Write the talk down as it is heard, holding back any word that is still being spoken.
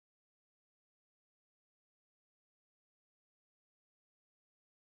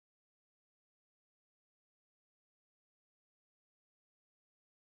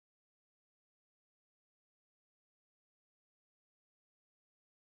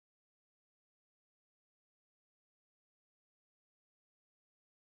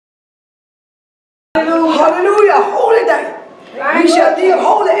Hallelujah. Hallelujah. Holy day. We shall live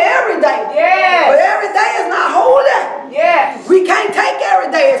holy every day. Yes. But every day is not holy. Yes. We can't take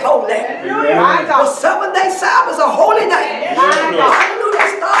every day as holy. My The God. 7-day Sabbath is a holy day. Hallelujah.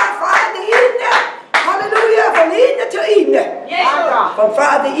 Start Friday evening. Hallelujah. From evening to evening. Yes. From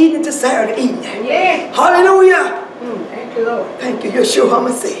Friday evening to Saturday evening. Yes. Hallelujah. Thank you, Lord. Thank you, Yeshua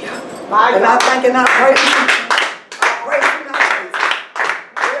HaMashiach. My And I God. thank and I praise you. I praise you and I praise you.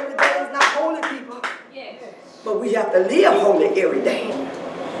 Every day is not holy, people. But we have to live holy every day.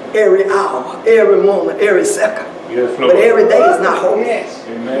 Every hour, every moment, every second. Yes, Lord. But every day is not holy. Yes.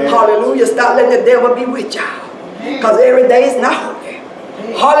 Amen. Hallelujah. Stop letting the devil be with y'all. Because every day is not holy.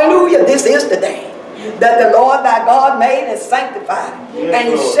 Hallelujah. This is the day that the Lord thy God made and sanctified. Yes, And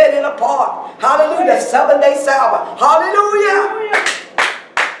he Lord. set it apart. Hallelujah. The 7-day Sabbath. Hallelujah.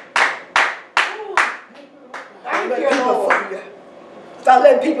 Thank Let you, people Lord. fool you. Stop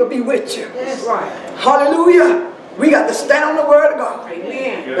letting people be with you. That's right. Hallelujah. We got to stand on the word of God.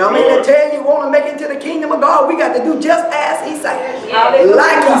 Amen. Yes, Now, I mean, Lord. to tell you want to make it to the kingdom of God, we got to do just as he said. Hallelujah.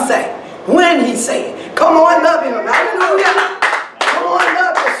 Like he said. When he said. Come on, love him. Hallelujah. Come on,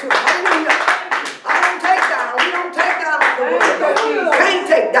 love Yeshua. Hallelujah. I don't take down. We don't take down like the word of God. Can't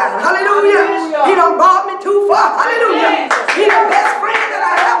take down. Hallelujah. He done brought me too far. Hallelujah. He the best friend that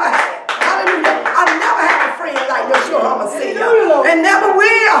I ever had. Hallelujah. I never had a friend like Yeshua HaMashiach. And never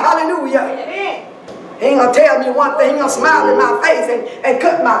will. Hallelujah. He ain't gonna tell me one thing. He gonna smile in my face and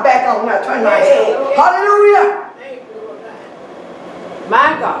cut my back on when I turn my head. Hallelujah.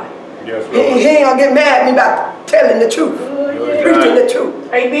 My God. Yes, He Lord. ain't gonna get mad at me about telling the truth, preaching the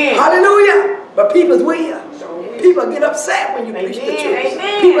truth. Amen. Hallelujah. But people's will. People get upset when you preach the truth.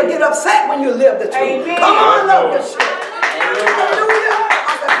 Amen. People get upset when you live the truth. Amen. Come on, love Lord. the truth. Hallelujah.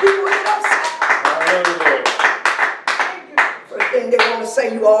 I said, people get upset. Hallelujah. First thing they want to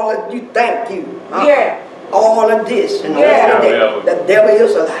say, you thank you. Yeah. All of this and Yeah. all of that. The devil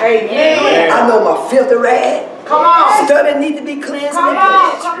is a lie. Amen. I know my filthy rag. Come on. Study need to be cleansed. Come and on,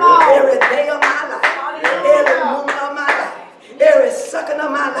 cleansed. come on. Every day of my life. Every moment of my life. Every second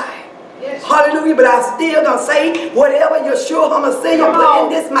of my life. Hallelujah. But I still gonna say whatever Yeshua HaMashiach put in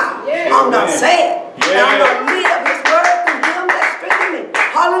this mouth. I'm gonna say it. And I'm gonna live his word through him that strengthens me.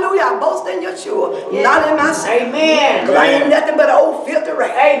 Hallelujah. I boast in Yeshua, not in myself. Amen. Because I ain't nothing but an old filthy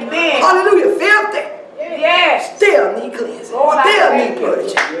rag. Amen. Hallelujah. Filthy. Yes. Still need cleansing. Lord, I Still thank need you.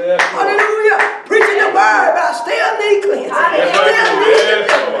 purging. Yes, Lord. Hallelujah. Preaching the word, but I still need cleansing. Hallelujah. Still need Yes, deliverance.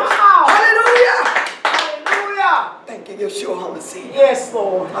 Lord. Come on. Hallelujah. Hallelujah. Thank you, Yeshua HaMashiach. Yes,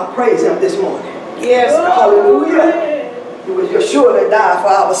 Lord. I praise him this morning. Yes. Hallelujah. It was Yeshua that died for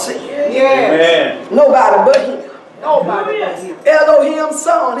our sin. Yes. Amen. Nobody but him. Nobody but him. Elohim's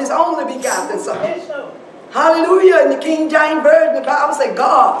son, his only begotten son. Hallelujah. In the King James Version, the Bible says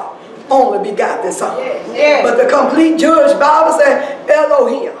God only begotten son. Yes. But the complete Jewish Bible says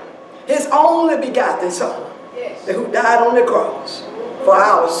Elohim, his only begotten son, who died on the cross for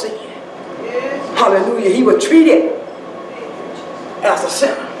our sin. Hallelujah. He was treated as a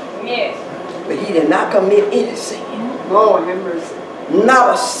sinner. Yes. But he did not commit any sin. Lord have mercy.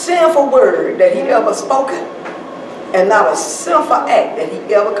 Not a sinful word that he ever spoken, and not a sinful act that he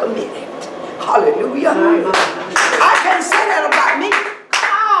ever committed. Hallelujah. I can't say that about me.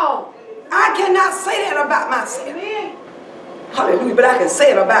 Oh. I cannot say that about myself. Hallelujah. But I can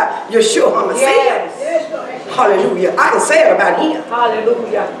say it about Yeshua HaMashiach. Yes. Hallelujah. I can say it about him.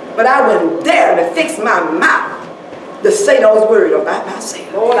 Hallelujah. But I wouldn't dare to fix my mouth to say those words about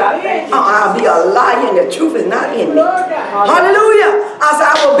myself. Lord, I thank you. I'll be a liar and the truth is not in me. Hallelujah. I said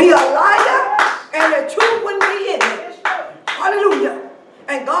I will be a liar and the truth wouldn't be in me. Hallelujah.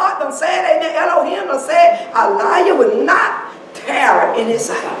 And God done said, amen, Elohim done said, a liar would not tarry in his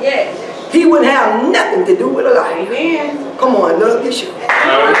sight. Yes. He wouldn't have nothing to do with a liar. Amen. Come on, love Yeshua.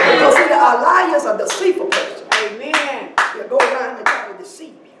 Because see, a liar is a deceitful person. Amen. They go around and try to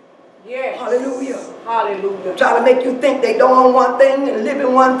deceive you. Yes. Hallelujah. Hallelujah. Try to make you think they doing one thing and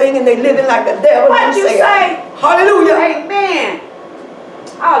living one thing and they living like the devil. What you say? Hallelujah. Amen.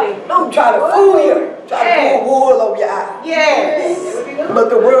 Hallelujah. Try to fool you. Try to pull wool over your eye. Yes. But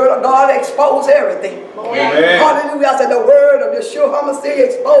the word of God exposes everything. Amen. Hallelujah. I said the word of Yeshua HaMashiach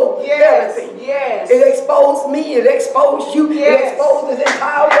exposed everything. Yes. It exposed me. It exposed you. Yes. It exposed this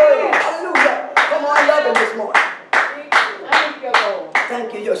entire world. Yes. Hallelujah. Come on, love him this morning. Thank you, Lord.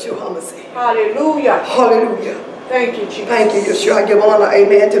 Thank you, Yeshua HaMashiach. Hallelujah. Hallelujah. Thank you, Jesus. Thank you, Yeshua. I give honor,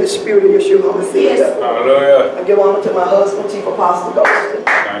 amen, to the spirit of Yeshua HaMashiach. Hallelujah. I give honor to my husband, Chief Apostle Goldston.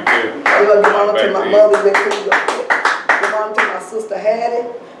 Thank you. I give honor to my mother, the Queen of Give honor to my Sister Hattie.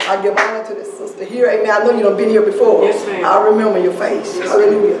 I give honor to this sister here. Amen. I know you done been here before. Yes, ma'am. I remember your face. Yes,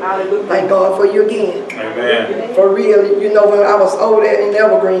 hallelujah. Hallelujah. Thank God for you again. Amen. For real, you know, when I was over there in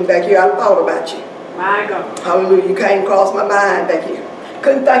Evergreen back here, I thought about you. My God. Hallelujah. You came across my mind back here.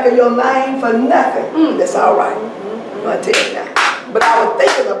 Couldn't think of your name for nothing. That's all right. I'll tell you now. But I was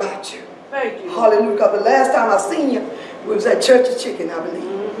thinking about you. Thank you. Hallelujah. Because the last time I seen you, we was at Church of Chicken, I believe.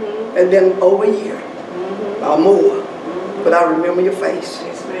 And then over a year or more. But I remember your face.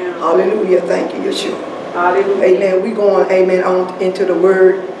 Yes, ma'am. Hallelujah. Thank you, Yeshua. Hallelujah. Amen. We going, amen, on into the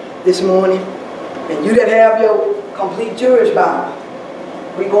word this morning. And you that have your complete Jewish Bible,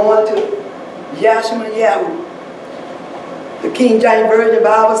 we going to YESHUA. The King James Version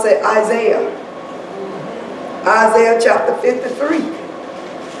Bible said Isaiah. Isaiah chapter 53.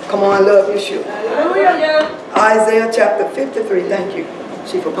 Come on, love Yeshua. Hallelujah. Isaiah chapter 53. Thank you,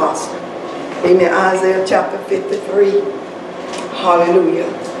 Chief Apostle. Amen. Isaiah chapter 53. Hallelujah.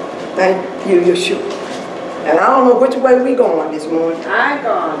 Thank you, Yeshua. And I don't know which way we going this morning. My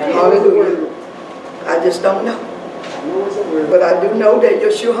God. Hallelujah. I just don't know. I know it's a word. But I do know that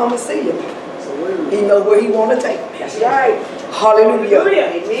YESHUA HaMashiach, It's a word. he knows where he want to take me. That's right. Hallelujah.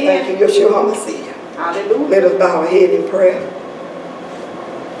 Amen. Thank you, YESHUA HaMashiach. Hallelujah. Let us bow our head in prayer.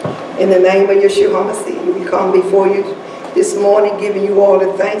 In the name of YESHUA HaMashiach, we come before you this morning, giving you all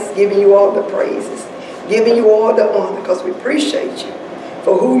the thanks, giving you all the praises, giving you all the honor, because we appreciate you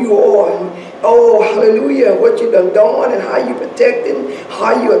for who you are. And, oh, hallelujah, what you done and how you protecting,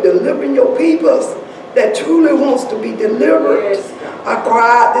 how you are delivering your peoples that truly wants to be delivered. Yes. I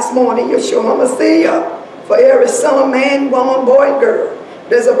cried this morning, YESHUA HaMashiach, for every son, man, woman, boy, and girl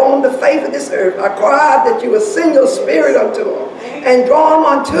that's upon the face of this earth. I cried that you would send your spirit unto them and draw them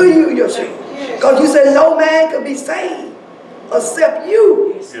unto you, YESHUA. Because you said no man could be saved except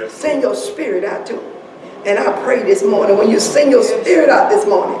you send your spirit out to them. And I pray this morning, when you send your spirit out this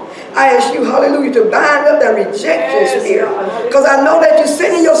morning, I ask you, hallelujah, to bind up that rejection spirit. Because I know that you're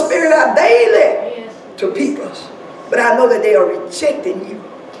sending your spirit out daily to people. But I know that they are rejecting you.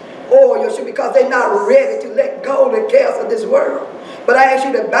 Oh, YESHUA, because they're not ready to let go of the cares of this world. But I ask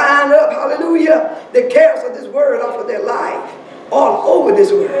you to bind up, hallelujah, the cares of this world off of their life. All over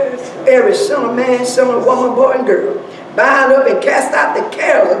this world. Every son of man, son of woman, boy, and girl. Bind up and cast out the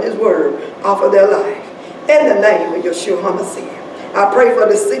cares of this world off of their life. In the name of YESHUA HaMashiach. I pray for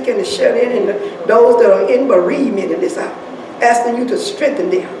the sick and the shut in and those that are in bereavement in this hour. Asking you to strengthen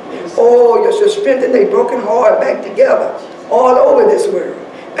them. Oh, YESHUA, strengthen their broken heart back together all over this world.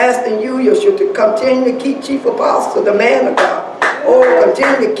 Asking you, YESHUA, to continue to keep Chief Apostle, the man of God. Oh,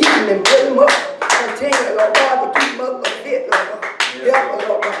 continue to keep him and build him up. Continue, Lord God, to keep Mother fit, Lord God. Help her,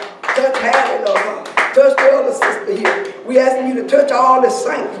 Lord God. Touch Hattie, Lord God. Touch the other sister here. We asking you to touch all the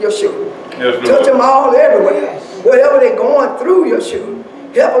saints, YESHUA. Yes, Touch them all everywhere. Whatever they're going through,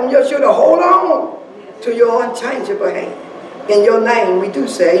 YESHUA. Help them, YESHUA, to hold on to your unchangeable hand. In your name, we do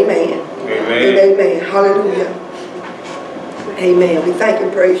say amen. Amen. And amen. Hallelujah. Amen. We thank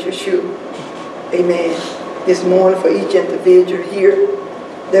and praise YESHUA. Amen. This morning for each individual here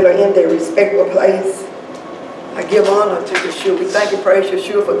that are in their respectable place. I give honor to YESHUA. We thank and praise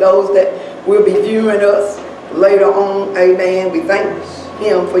YESHUA for those that will be viewing us later on. Amen. We thank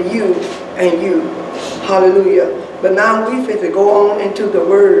him for you and you. Hallelujah. But now we fit to go on into the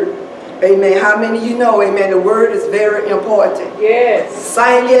word. Amen. How many of you know, amen, the word is very important. Yes.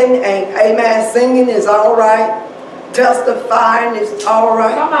 Singing and, amen, singing is all right. Testifying is all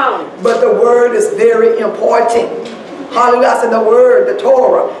right. Come on. But the word is very important. Hallelujah. I said the word, the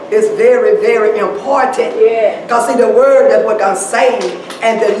Torah, is very, very important. Yeah. Because see, the word is what can save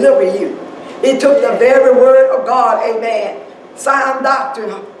and deliver you. It took the very word of God, amen, sound doctrine,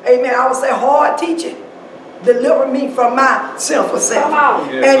 amen, I would say hard teaching, deliver me from my sinful self. Come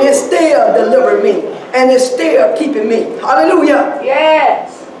on. Yes, and it's still delivering me. And it's still keeping me. Hallelujah.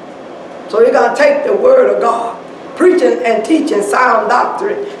 Yes. So you're going to take the word of God, preaching and teaching sound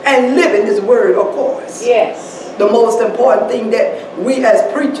doctrine, and living this word, of course. Yes. The most important thing that we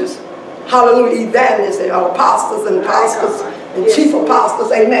as preachers, hallelujah, evangelists and apostles and pastors and chief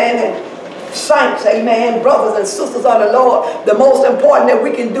apostles, amen, and saints, amen, brothers and sisters of the Lord, the most important that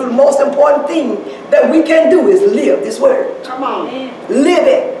we can do, the most important thing that we can do is live this word. Come on. Live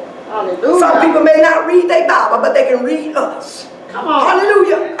it. Hallelujah. Some people may not read their Bible, but they can read us. Come on.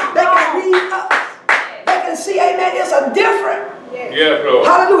 Hallelujah. They can read us. They can see, amen, it's a different. Yes, Lord.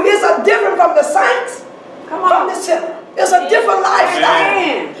 Hallelujah. It's a different from the saints. Come From on. the sinner. It's a different lifestyle.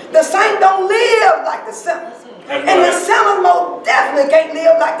 Amen. The saint don't live like the sinner. That's And the right. sinners most definitely can't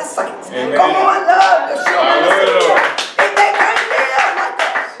live like the saints. Amen. Come on, love. Hallelujah. If they can't live like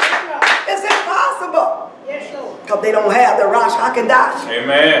us, it's impossible. Yes, Lord. Because they don't have the Rosh Kadash.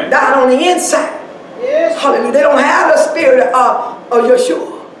 Amen. Down on the inside. Yes. Hallelujah. They don't have the spirit of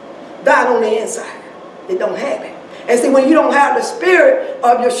Yeshua down on the inside. They don't have it. And see, when you don't have the spirit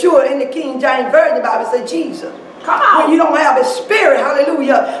of Yeshua in the King James Version, the Bible says Jesus. Come on. When you don't have the spirit,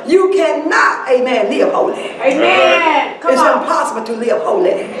 hallelujah, you cannot, amen, live holy. Amen. Come It's on. impossible to live holy.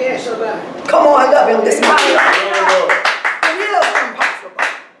 Yes, Shabbat. Come on, I love him this morning. Glory, Lord. It is impossible.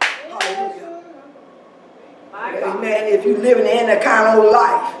 Hallelujah. My God. Amen. If you living in that kind of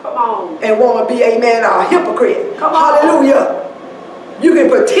life Come on. and want to be, amen, a hypocrite. Come on. Hallelujah. You can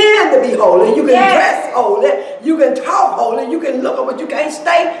pretend to be holy. You can Yes. dress holy. You can talk holy. You can look, but you can't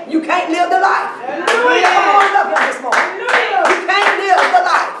stay. You can't live the life. Hallelujah. Come on, love him this morning. Hallelujah. You can't live the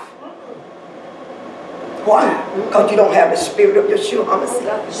life. Why? Because you don't have the spirit of Yeshua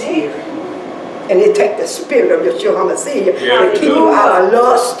HaMashiach. And it take the spirit of Yeshua HaMashiach Yeah, to keep you out of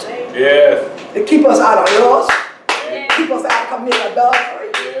lust, Yes. to keep us out of lust, keep us out of committing adultery,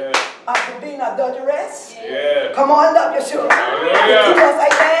 Yes. out of being adulteress. Yes. Come on, love Yeshua. Hallelujah. Keep us,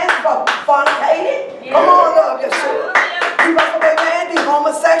 amen, from fornicating. Come on, love Yeshua. Keep us from, amen, these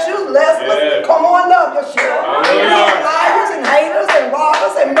homosexuals, lesbians. Yes. Come on, love Yeshua. Hallelujah. Liars and haters and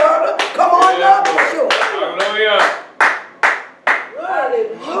robbers and murder. Come on, love Yeshua. Hallelujah.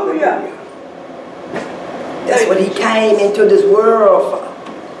 Hallelujah. That's what he came into this world for.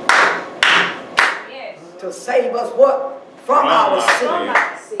 To save us what? From our sin.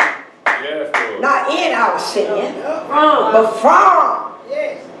 Yes, Lord. Not in our sin, From. but from.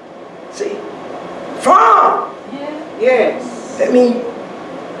 Yes. See? From. Yes. That means,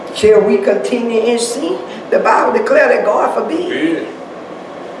 shall we continue in sin? The Bible declares that God forbid.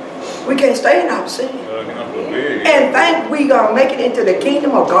 Forbid. We can't stay in our sin. God can forbid. And think we gonna make it into the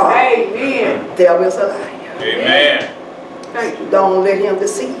kingdom of God. Amen. Devil is a liar. Amen. Thank you. Don't let him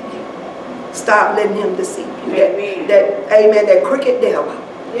deceive you. Stop letting him deceive you. Amen. That crooked devil.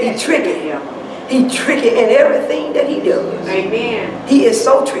 Yes. He tricky. He tricky in everything that he does. Amen. He is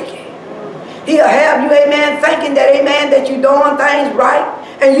so tricky. He'll have you, amen, thinking that, amen, that you're doing things right,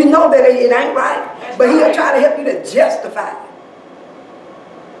 and you know that it ain't right, but he'll try to help you to justify it.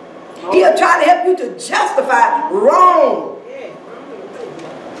 He'll try to help you to justify wrong.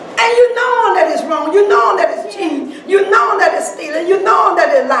 And you know that it's wrong. You know that it's cheating. You know that it's stealing. You know that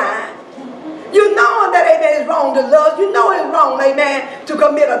it's lying. You know that, amen, it's wrong to love. You know it's wrong, amen, to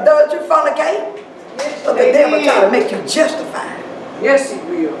commit adultery, fornicate. But the devil try to make you justify it. Yes, he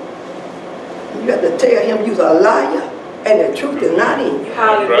will. You have to tell him you're a liar and the truth is not in you.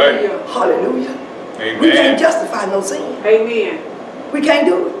 Hallelujah. Hallelujah. Amen. We can't justify no sin. Amen. We can't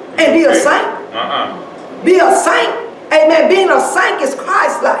do it. And be a saint. Be a saint. Amen. Being a saint is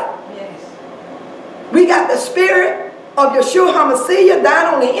Christ-like. Yes. We got the spirit of Yeshua HaMashiach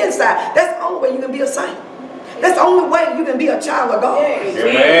down on the inside. That's the only way you can be a saint. That's the only way you can be a child of God.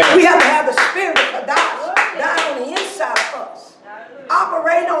 Amen. We have to have the spirit of Kadash down on the inside of us.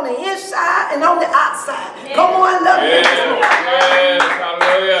 Operate on the inside and on the outside. Come on, love me. Yes.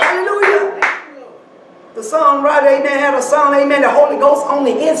 Hallelujah. Hallelujah. The songwriter, amen, had a song, amen, the Holy Ghost on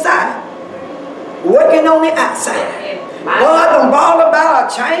the inside, working on the outside. God done brought about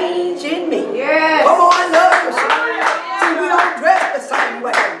a change in me. Yes. Come on, love me. See, we don't dress the same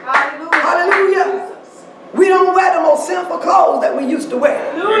way. Hallelujah. We don't wear the most sinful clothes that we used to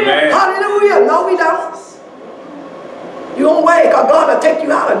wear. Amen. Hallelujah. No, we don't. You don't wear it because God will take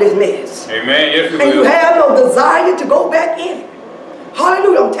you out of this mess. Amen. Yes, And you have no desire to go back in it.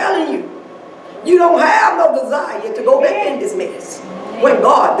 Hallelujah. I'm telling you. You don't have no desire to go back in this mess. When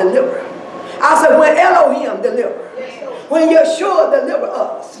God delivers. I said when Elohim delivers. When Yeshua delivers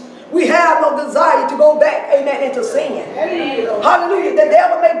us. We have no desire to go back, amen, into sin. Hallelujah. The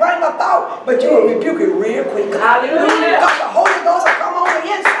devil may bring a thought, but you will rebuke it real quick. Hallelujah. Because the Holy Ghost will come on the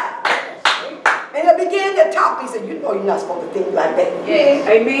inside. And he'll begin to talk. He said, you know you're not supposed to think like that. Yes.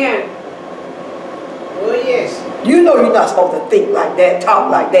 Amen. Oh, yes. You know you're not supposed to think like that, talk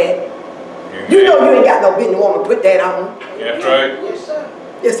like that. You know you ain't got no business want to put that on. That's right. Yes, sir.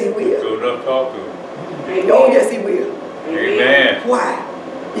 Yes, he will. Good enough talk to him. Oh, yes, he will. Amen. Why?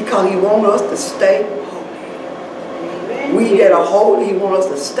 Because he wants us to stay holy. We that are holy, he wants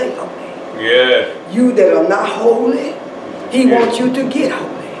us to stay holy. Yes. You that are not holy, he wants you to get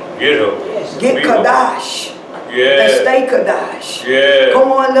holy. Get up. Get Kadash. Yes. And stay Kadash. Yes.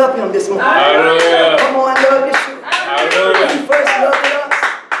 Come on, love him this morning. Hallelujah. Come on, love Yeshua. Hallelujah. He first loved us.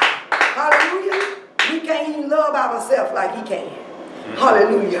 Hallelujah. We can't even love ourselves like he can.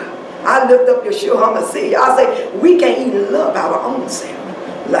 Hallelujah. I lift up Yeshua HaMashiach. I say, we can't even love our own self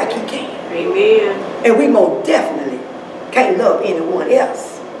like he can. Amen. And we most definitely can't love anyone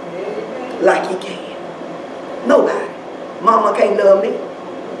else like he can. Nobody. Mama can't love me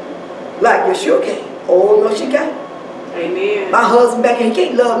like Yeshua can. Oh, no, she can't. Amen. My husband back here, he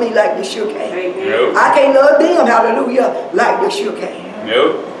can't love me like Yeshua can. Amen. Nope. I can't love them, hallelujah, like Yeshua can.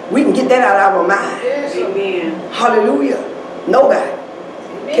 Nope. We can get that out of our mind. Amen. Hallelujah. Nobody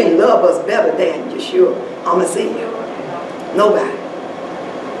can love us better than Yeshua HaMashiach. Nobody.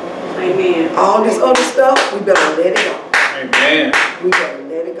 Amen. All this other stuff, we better let it go. Amen. We better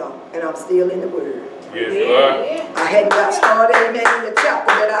let it go. And I'm still in the Word. Yes, you are. I hadn't got started, amen, in the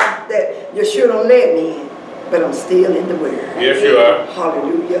chapter that Yeshua done led me in. But I'm still in the Word. Yes, you are.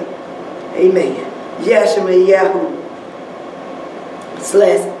 Hallelujah. Amen. YESHUA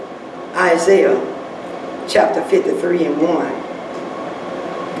 / Isaiah chapter 53 and 1.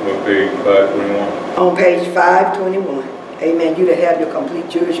 What page? 521. On page 521. Amen. You that have your complete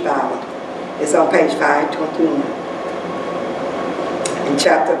Jewish Bible. It's on page 521. In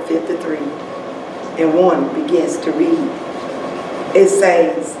chapter 53 and 1 begins to read. It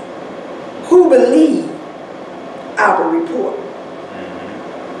says, who believe our report?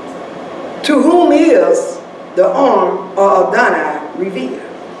 To whom is the arm of Adonai revealed?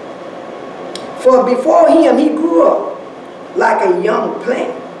 For before him he grew up like a young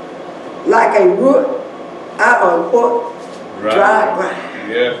plant, like a root out of what? Dry ground.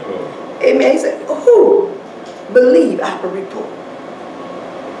 Yes, Lord. Amen. He said, who believe our report?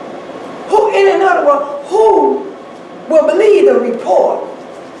 Who, in other words, who will believe the report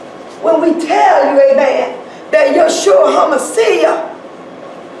when we tell you, amen, that Yeshua HaMashiach,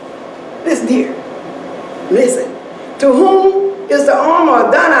 listen here, listen, to whom is the arm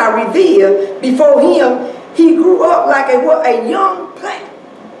of Adonai revealed, before him he grew up like a young plant.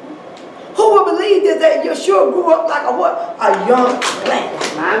 Who will believe that Yeshua grew up like a young plant?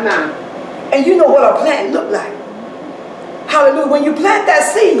 My. And you know what a plant look like. Hallelujah. When you plant that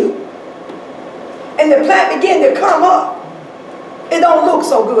seed and the plant begin to come up, it don't look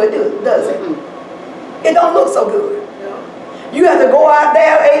so good, does it? It don't look so good. You have to go out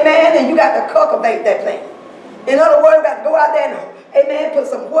there, amen, and you got to cultivate that plant. In other words, you got to go out there and, amen, put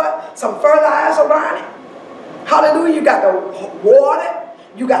some fertilizer around it. Hallelujah. You got to water it.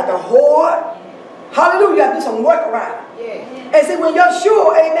 You got to hoard. Hallelujah. You got to do some work around it. Yeah. And see, when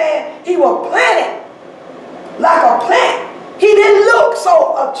Yeshua, amen, he was planted like a plant. He didn't look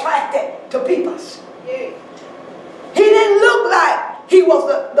so attractive to people. Yeah. He didn't look like he was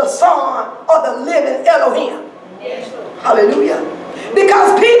the son of the living Elohim. Yes. Hallelujah.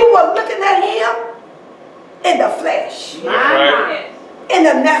 Because people were looking at him in the flesh. Right. In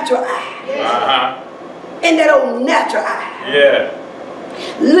the natural eye. Uh-huh. In that old natural eye. Yeah.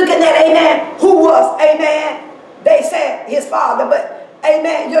 Looking at, amen, who was, amen, they said his father, but,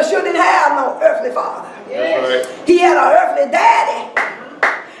 amen, Yeshua didn't have no earthly father. That's right. He had an earthly daddy.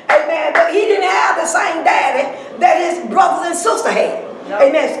 Amen. But he didn't have the same daddy that his brothers and sisters had. No.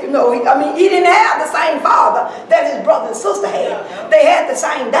 Amen. No, he didn't have the same father that his brother and sister had. No. They had the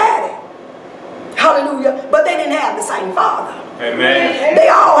same daddy. Hallelujah. But they didn't have the same father. Amen. They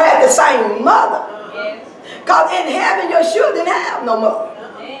all had the same mother. Because in heaven, Yeshua didn't have no mother.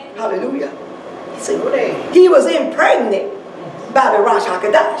 Hallelujah. See, he was impregnated by the Rosh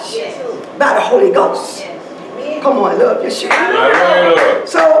HaKadosh, by the Holy Ghost. Come on, love Yeshua.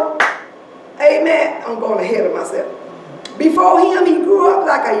 So, amen, I'm going ahead of myself. Before him, he grew up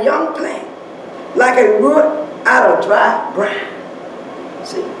like a young plant, like a root out of dry ground.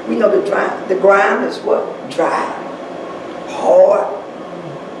 See, we know the ground is what? Dry, hard.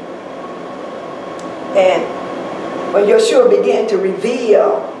 And when Yeshua began to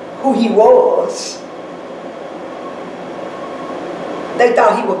reveal who he was, they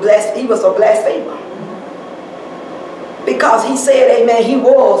thought he was a blasphemer. Because he said, amen, he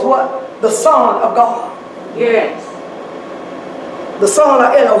was what? The Son of God. Yes. The Son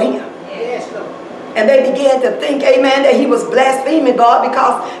of Elohim. Yes. And they began to think, amen, that he was blaspheming God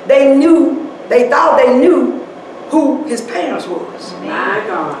because they thought they knew who his parents was. My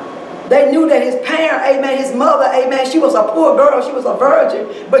God. They knew that his parent, amen, his mother, amen, she was a poor girl, she was a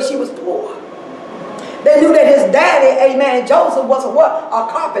virgin, but she was poor. They knew that his daddy, amen, Joseph was a what?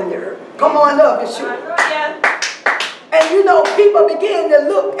 A carpenter. Come on, love Yeshua. And you know, people begin to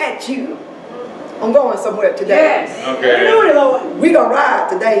look at you. I'm going somewhere today. Yes. Okay. We're going to ride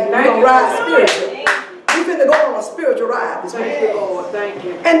today. We're going to ride spiritual. We're going to go on a spiritual ride this morning. Thank you, Lord. Thank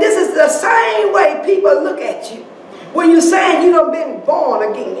you. And this is the same way people look at you. When you're saying you done been born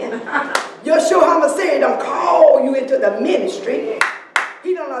again, Yeshua HaMashiach done called you into the ministry.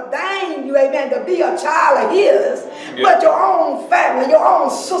 He done ordained you, amen, to be a child of his. Yeah. But your own family, your own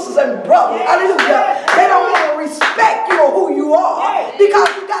sisters and brothers, hallelujah, they don't want to respect you or who you are because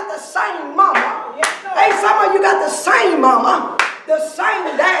you got the same mama Hey, some of you got the same mama, the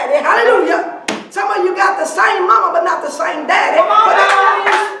same daddy. Hallelujah. Some of you got the same mama, but not the same daddy. But they don't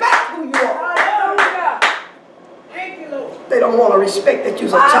respect who you are. Hallelujah. Thank you, Lord. They don't want to respect that you're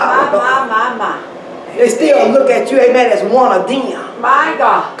a child of God. My. They still look at you, amen, as one of them. My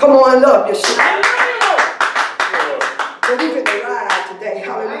God. Come on, love Yeshua. So we get to ride today.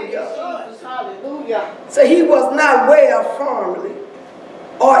 Hallelujah. Hallelujah. So he was not well formally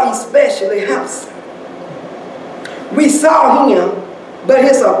or especially handsome. We saw him, but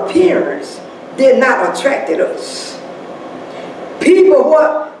his appearance did not attract us. People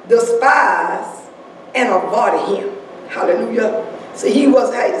were despised and avoided him. Hallelujah. So he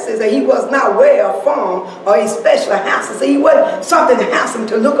was, it says that he was not well formed or especially handsome. So he wasn't something handsome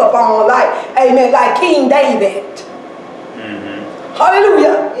to look upon like, amen, like King David.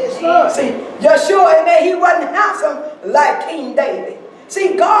 Hallelujah. Yes, Lord. See, Yeshua, amen, he wasn't handsome like King David.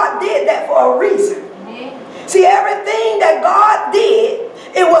 See, God did that for a reason. See, everything that God did,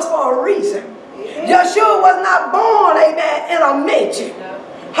 it was for a reason. Yeshua was not born, amen, in a manger.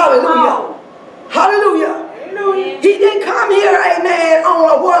 Hallelujah. Hallelujah. He didn't come here, amen, on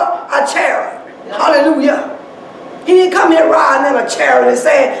a chariot. Hallelujah. He didn't come here riding in a chariot and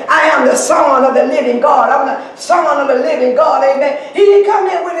saying, I am the son of the living God. I'm the son of the living God. Amen. He didn't come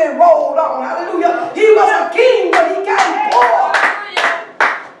here with his robe on. Hallelujah. He was a king, but he came poor.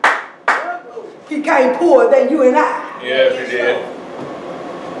 He came poorer than you and I. Yes, he did.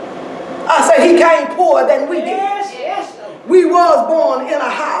 I said he came poorer than we did. Yes. We was born in a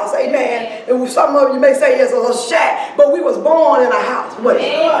house. Amen. And some of you may say it's a shack, but we was born in a house.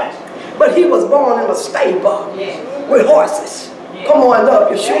 But he was born in a stable with horses. Come on, love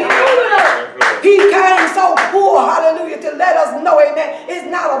Yeshua. He came so poor, hallelujah, to let us know, amen, it's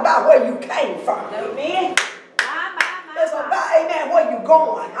not about where you came from. Amen. It's about, amen, where you're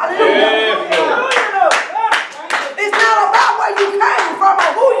going. Hallelujah. It's not about where you came from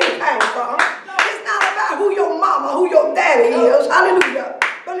or who you came from. It's not about who your mama, who your daddy is. Hallelujah.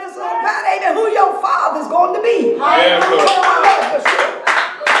 But it's about, amen, who your father's going to be. Hallelujah.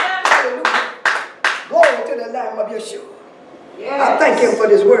 Glory to the Lamb of Yeshua. Yes. I thank him for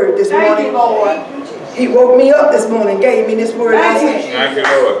this word this morning. Thank you, Lord. He woke me up this morning, gave me this word. Thank you. Thank you,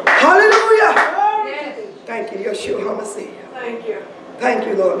 Lord. Hallelujah. Yes. Thank you, Yeshua HaMashiach. Thank you. Thank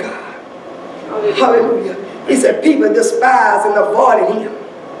you, Lord God. Hallelujah. He said people despised and avoided him.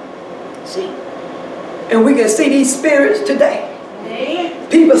 See? And we can see these spirits today.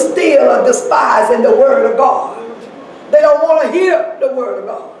 People still are despising the word of God. They don't want to hear the word of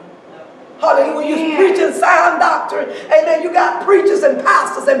God. Hallelujah. When you're preaching sound doctrine, amen, you got preachers and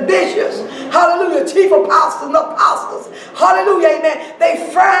pastors and bishops. Hallelujah. Chief apostles and apostles. Hallelujah. Amen. They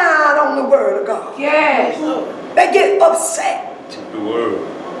frown on the word of God. Yes. They get upset The word.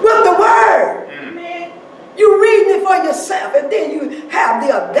 with the word. You're reading it for yourself, and then you have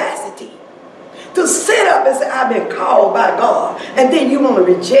the audacity to sit up and say, I've been called by God. And then you want to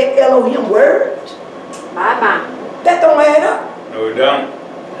reject Elohim words. My. That don't add up. No, it don't.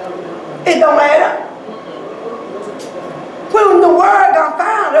 It don't add up. When the word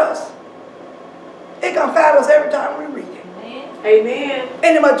confound us, it confound us every time we read it. Amen.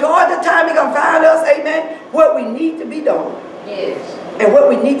 And the majority of the time it confound us, amen, what we need to be done. Yes. And what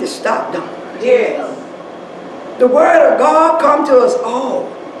we need to stop doing. Yes. The word of God come to us all.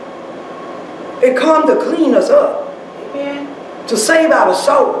 It come to clean us up. Amen. To save our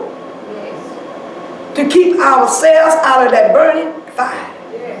soul. Yes. To keep ourselves out of that burning fire.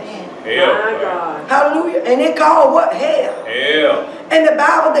 Hell. My God. Hallelujah. And it called what? Hell. Hell. And the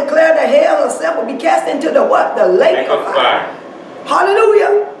Bible declared that hell itself will be cast into the what? The lake of fire.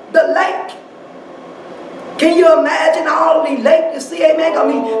 Hallelujah. The lake. Can you imagine all the lake you see, amen,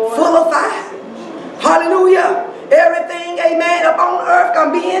 going to be full of fire? Hallelujah. Everything, amen, up on earth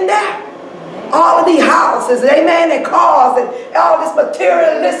going to be in there. All of these houses, amen, and cars, and all this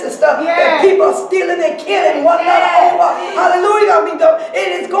materialistic stuff that people are stealing and killing one another over. Hallelujah. I mean,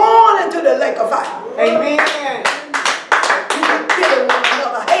 it is going into the lake of fire. Amen. People killing one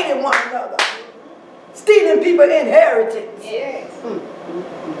another, hating one another, stealing people's inheritance. Yes.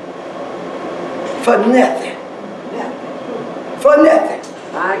 For nothing. For nothing.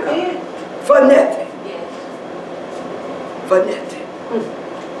 My God. For nothing. Yes. For nothing.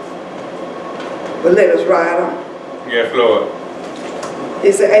 But let us ride on. Yes, Lord.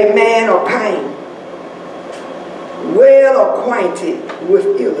 It's a man of pain, well acquainted with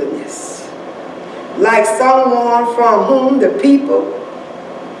illness, like someone from whom the people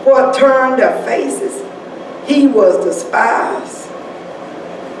who turned their faces, he was despised.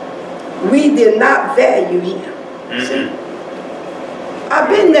 We did not value him. See? I've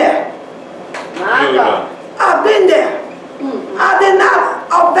been there. My God. I've been there. I did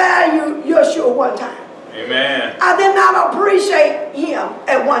not value Yeshua one time. Amen. I did not appreciate him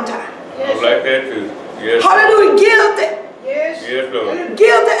at one time. I like that too. Yes. Hallelujah. Guilty. Yes. Yes, Lord.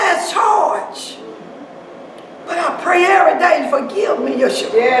 Guilty as charged. But I pray every day, forgive me,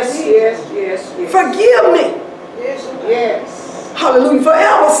 Yeshua. Yes, yes, yes, yes. Forgive me. Yes, yes. Hallelujah.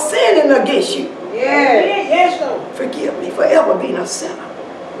 Forever sinning against you. Yes. Yes, Lord. Forgive me forever being a sinner.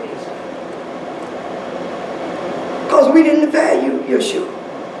 Because we didn't value Yeshua.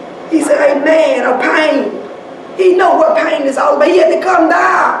 He said, a man of pain. He know what pain is all about. He had to come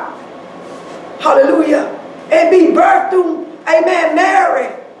down. Hallelujah. And be birthed through, amen,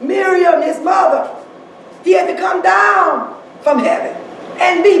 Mary, Miriam, his mother. He had to come down from heaven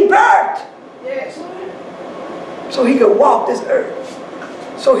and be birthed. Yes. So he could walk this earth.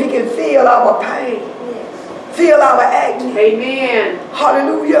 So he can feel our pain. Feel our agony. Amen.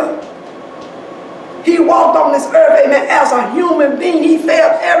 Hallelujah. He walked on this earth, amen, as a human being. He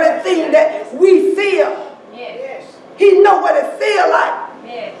felt everything that we feel. Yes. He know what it feels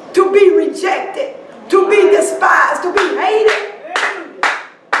like to be rejected, to be despised, to be hated,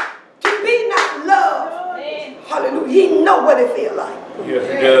 to be not loved. Hallelujah. He know what it feels like. Yes,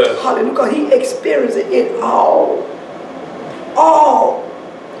 he does. Hallelujah. Because he experienced it all. All.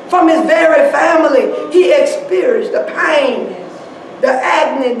 From his very family, he experienced the pain, the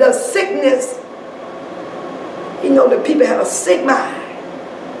agony, the sickness. You know, the people have a sick mind.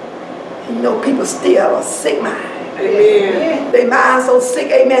 You know, people still have a sick mind. Amen. Their mind so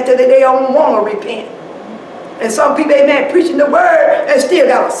sick, amen, that they don't want to repent. And some people, amen, preaching the word and still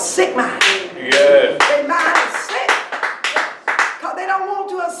got a sick mind. Yes. Their mind is sick because they don't want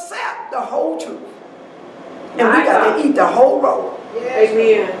to accept the whole truth. And we got to eat the whole roll.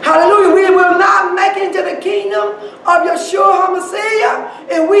 Amen. Hallelujah. We will not make it into the kingdom of YESHUA HaMashiach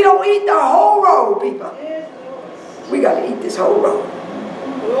if we don't eat the whole roll, people. We got to eat this whole roll.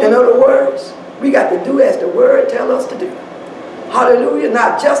 In other words, we got to do as the word tells us to do. Hallelujah.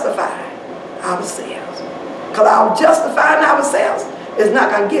 Not justify ourselves. Because our justifying ourselves is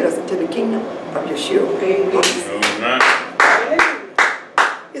not going to get us into the kingdom of YESHUA.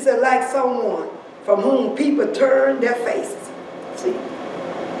 It's like someone from whom people turn their faces. See?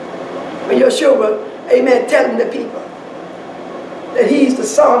 When YESHUA, amen, telling the people that he's the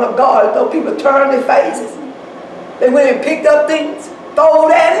Son of God, though people turn their faces, they went and picked up things,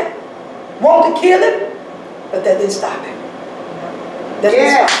 thrown at him, wanted to kill him, but that didn't stop him. That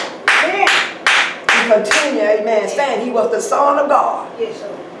didn't stop him. He continued, amen, saying he was the Son of God.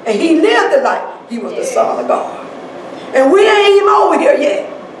 And he lived the life. He was the Son of God. And we ain't even over here yet.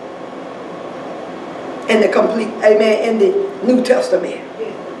 In the complete, amen, in the New Testament.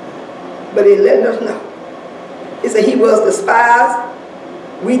 But he letting us know. He said he was despised.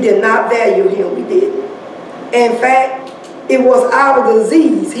 We did not value him. We didn't. In fact, it was our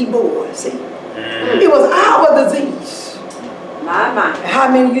disease he bore. See? It was our disease. My. How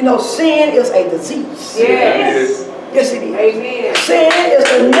many of you know sin is a disease? Yes. Yes, it is. Amen. Sin is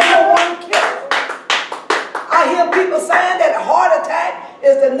the #1 killer. I hear people saying that a heart attack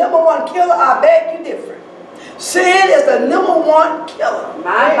is the #1 killer. I beg you different. Sin is the #1 killer.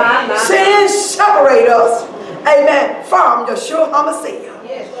 My. Sin separates us, amen, from YESHUA HaMashiach.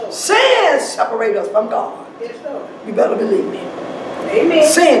 Yes, Lord. Sin separates us from God. Yes, Lord. You better believe me. Amen.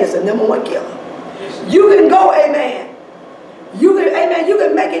 Sin is the #1 killer. You can go, amen. You can, amen, you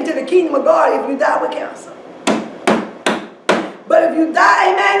can make it into the kingdom of God if you die with cancer. But if you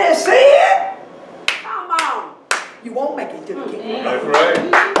die, amen, in sin, Come on. you won't make it to the kingdom of God. That's right.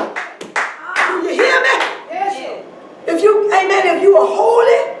 Do you hear me? Yes, Lord. If you, amen, if you are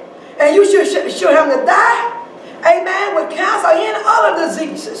holy and you should have to die, amen, with cancer or any other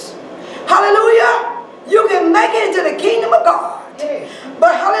diseases, hallelujah, you can make it into the kingdom of God. Yes.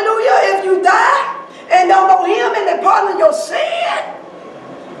 But hallelujah, if you die and don't know him and the pardon of your sin,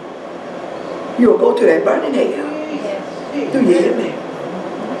 you'll go to that burning hell. Do you hear me?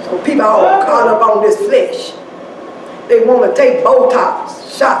 So people are all caught up on this flesh. They want to take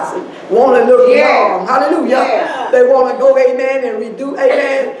Botox shots and want to look young. Hallelujah. Yeah. They want to go, amen, and reduce,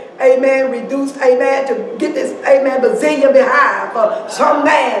 reduce, to get this, Brazilian behind for some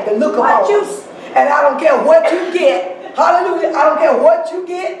man to look upon. And I don't care what you get. Hallelujah. I don't care what you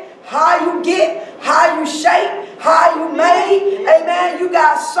get, how you shape, how you made. Amen. You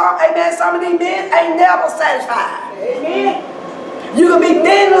got some, some of these men ain't never satisfied. Amen. You can be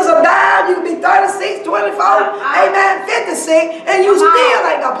millions of dollars, you can be 36, 24, 56, and you still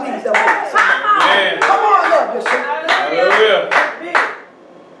ain't gonna please them. Come on, love yourself. Hallelujah.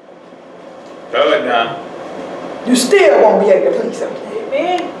 Tell it now. You still won't be able to please them.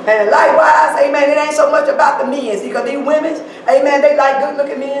 Amen. And likewise, amen, it ain't so much about the men. See, because these women, amen, they like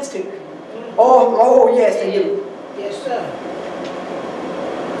good-looking men too. Oh, yes, they do. Yes, sir.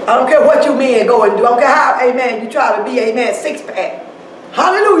 I don't care what you men go and do. I don't care how, amen, you try to be, amen, six-pack.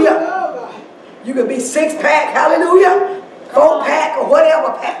 Hallelujah. Oh, God. You can be six-pack, hallelujah, four-pack, or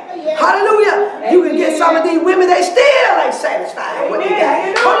whatever pack. Hallelujah. You can get some of these women, they still ain't satisfied with what they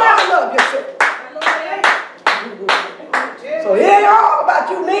got. Come on, I love yourself. So it ain't all about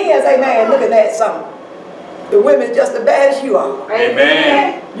you men, amen, looking at something. The women just as bad as you are.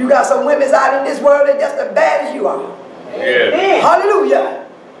 Amen. You got some women out in this world that just as bad as you are. Yes. Hallelujah.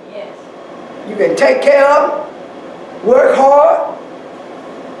 Yes. You can take care of them, work hard,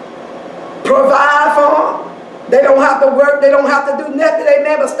 provide for them. They don't have to work, they don't have to do nothing,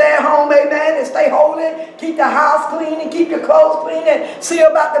 amen, but stay at home, amen, and stay holy, keep the house clean and keep your clothes clean and see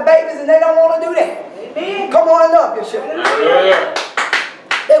about the babies, and they don't want to do that. Amen. Come on up, Yeshua. Hallelujah.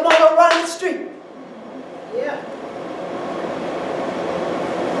 They want to run the street. Yeah.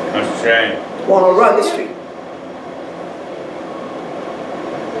 That's a shame. Want to run the street.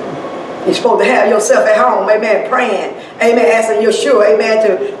 You're supposed to have yourself at home, amen, praying, amen, asking Yeshua, amen,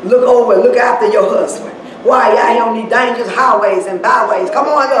 to look after your husband. Why y'all here on these dangerous highways and byways? Come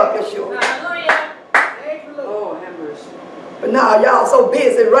on up, Yeshua. Hallelujah. Thank you, Lord. Oh, have mercy. But now y'all so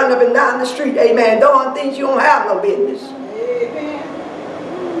busy running up and down the street, amen, doing things you don't have no business. Amen.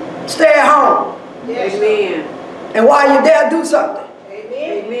 Stay at home. Yes, amen. And while you're there, do something.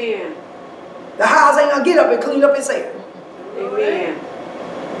 Amen. Amen. The house ain't gonna get up and clean up itself. Amen.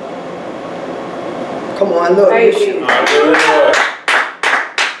 Come on, look, Yeshua. Hallelujah.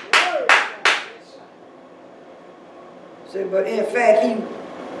 See, but in fact,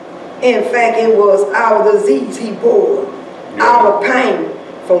 it was our disease he bore, our pain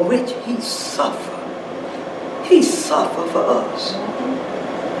from which he suffered. He suffered for us.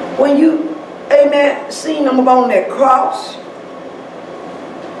 When you, amen, seen him on that cross,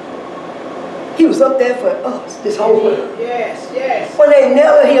 he was up there for us, this whole world. Yes, yes. When they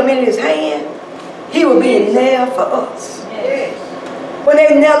nailed him in his hand, he was being nailed for us. Yes. When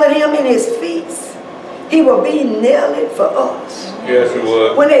they nailed him in his feet, he was being nailed for us. Yes, it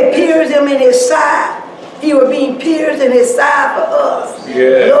was. When they pierced him in his side, he was being pierced in his side for us.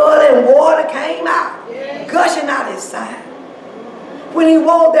 Yes. Blood and water came out, Yes. gushing out his side. When he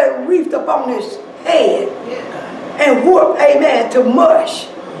wore that wreath upon his head and whooped, amen, to mush,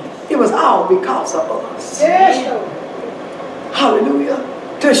 it was all because of us. Yes, Lord. Hallelujah.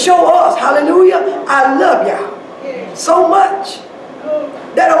 To show us, hallelujah, I love y'all Yes. so much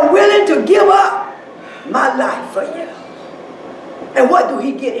that I'm willing to give up my life for you. And what do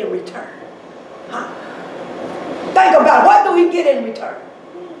he get in return? Huh? Think about it. What do he get in return?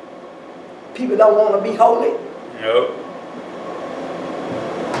 People don't want to be holy. Nope.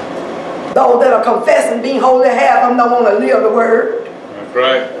 Those that are confessing being holy, half of them don't want to live the word. That's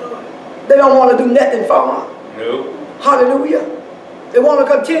right. They don't want to do nothing for them. Nope. Hallelujah. They want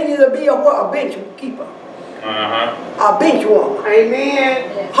to continue to be a bench keeper. Uh-huh. A bench woman.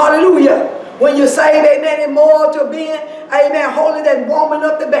 Amen. Hallelujah. When you say, amen, it's more to being, amen, holy than warming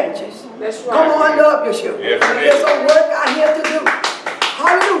up the benches. That's right. Come on up, Yeshua. Yes, it is. There's some work out here to do.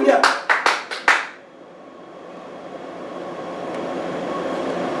 Hallelujah.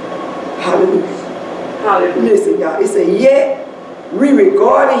 Hallelujah. Hallelujah. Listen, y'all. It said, yet we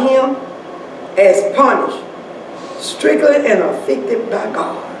regarded him as punished, stricken and afflicted by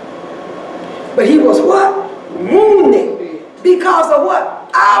God. But he was what? Wounded. Because of what?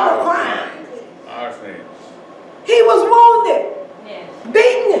 Our crime. Our sin. He was wounded, Yes.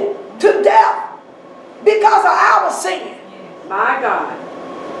 beaten to death because of our sin. My God.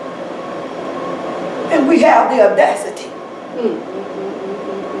 And we have the audacity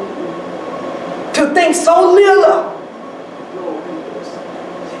to think so little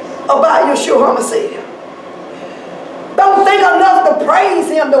about Yeshua HaMashiach. Don't think enough to praise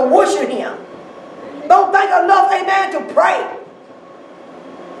him, to worship him. Don't think enough, amen, to pray.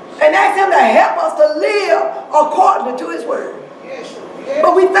 And ask him to help us to live according to his word. Yes.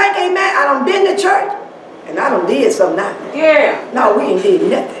 But we think, amen, I done been to church and I done did something now. Yeah. No, we ain't did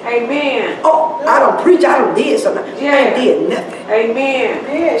nothing. Amen. Oh, I done preach, I done did something. Yeah. Ain't did nothing.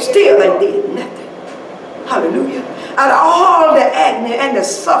 Amen. Still ain't did nothing. Hallelujah. Out of all the agony and the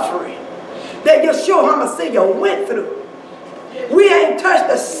suffering that Yeshua HaMashiach went through, we ain't touched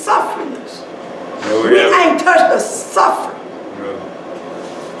the sufferings. No, We ain't touched the suffering No.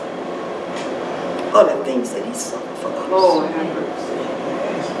 of the things that he suffered for us. Lord have mercy.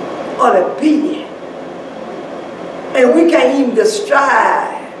 Of the beating. And we can't even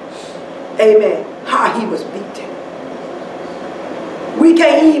describe, amen, how he was beaten. We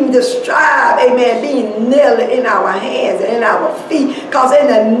can't even describe, amen, being nailed in our hands and in our feet. Because in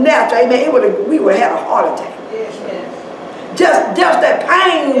the natural, amen, we would have a heart attack. Yes, yes. Just that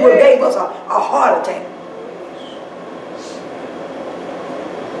pain would gave us a heart attack.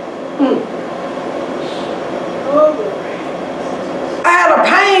 I had a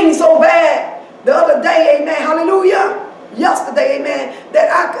pain so bad the other day, amen, hallelujah, yesterday, amen, that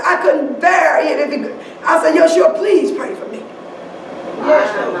I couldn't bear it. I said, Yeshua, please pray for me. Yes,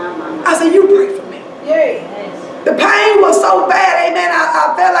 I said, you pray for me. yes. The pain was so bad, amen,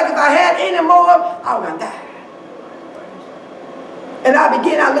 I felt like if I had any more, I was going to die. And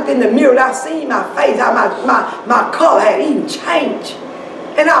I looked in the mirror, and I seen my face, how my color had even changed.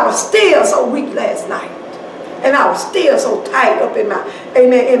 And I was still so weak last night. And I was still so tight up in my,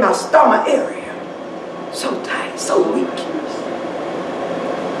 amen, in my stomach area. So tight, so weak.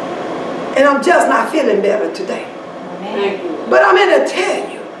 And I'm just not feeling better today. Thank you. But I'm here to tell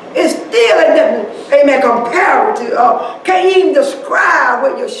you, it's still a nothing, amen, comparative. Can't even describe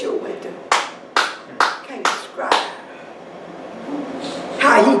what Yeshua went through. Can't describe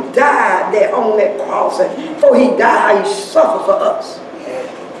how he died there on that cross. And before he died, he suffered for us.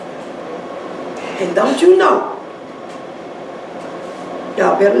 And don't you know?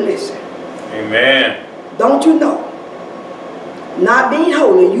 Y'all better listen. Amen. Don't you know? Not being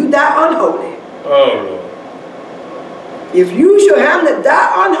holy, you die unholy. Oh, Lord. If you should have to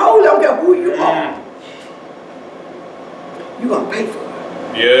die unholy, I don't care who you are, you're going to pay for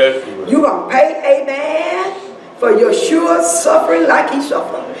it. Yes, you will. You're going to pay, amen, for Yeshua suffering like he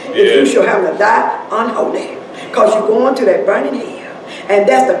suffered. If you should have to die unholy. Because you're going to that burning hell. And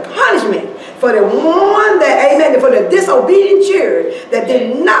that's the punishment for the one that, amen, for the disobedient children that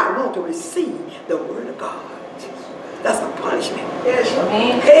did not want to receive the word of God. That's a punishment. Yes,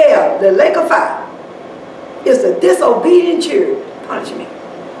 Hell, the lake of fire, is the disobedient children punishment.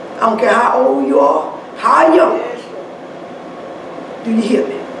 I don't care how old you are, how young. Do you hear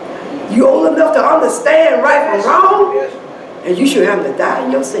me? You old enough to understand right from wrong, and you should have to die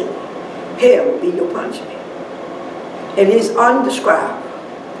in your sin. Hell will be your punishment. And it's undescribable.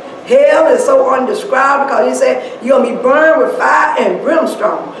 Hell is so undescribable because he said you're going to be burned with fire and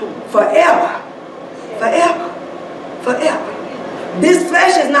brimstone forever. Forever. Forever. This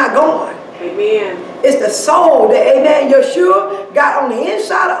flesh is not going. Amen. It's the soul that, amen, Yeshua got on the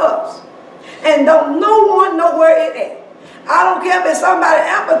inside of us. And don't no one know where it at. I don't care if somebody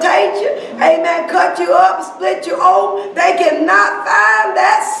amputate you, amen, cut you up, split you open, they cannot find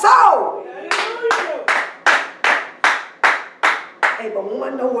that soul. Hey, but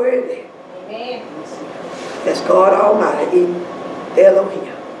one know where it is. Amen. That's God Almighty,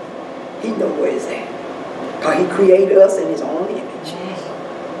 Elohim. He knows where it's at. Because he created us in his own image.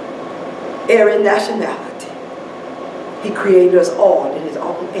 Every nationality. He created us all in his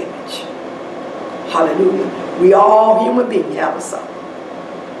own image. Hallelujah. We all human beings have a soul.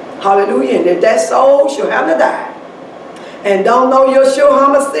 Hallelujah. And if that soul shall have to die, and don't know Yeshua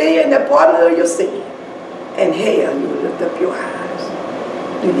HaMashiach and the pardon of your sin, and hell, you will lift up your eyes.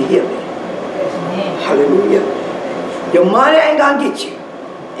 Do you hear me? Hallelujah. Your money ain't going to get you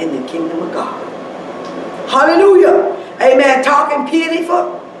in the kingdom of God. Hallelujah. Amen. Talking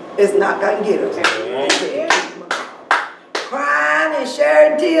pitiful is not going to get us. Crying and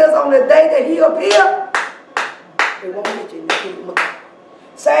sharing tears on the day that he appear, it won't get you in the kingdom of God.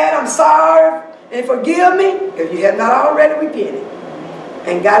 Saying I'm sorry and forgive me if you have not already repented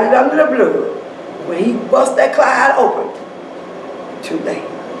and got it under the blood. When he bust that cloud open, too late.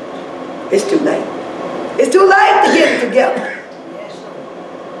 It's too late. It's too late to get it together.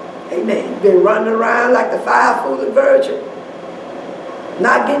 Amen. You've been running around like the five-foot virgin,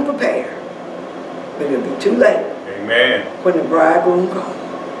 not getting prepared. But it'll be too late. Amen. When the bridegroom comes.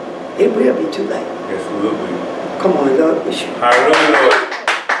 It will be too late. Yes, it will be. Come on, Lord. Yeshua. Hallelujah.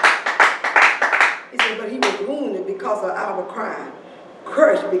 He said, but he was wounded because of our crime.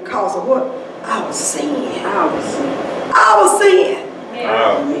 Crushed because of what? Our sin. Our sin. Our sin.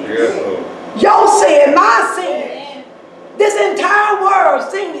 Yes, Lord. Your sin, my sin. This entire world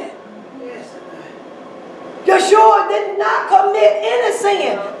sin. Yeshua did not commit any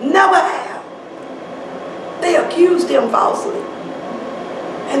sin. Never have. They accused him falsely.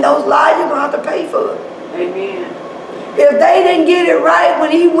 And those lies you're going to have to pay for. Amen. If they didn't get it right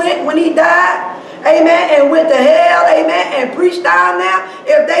when he died, amen, and went to hell, amen, and preached down there,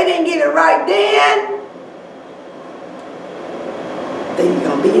 if they didn't get it right then you're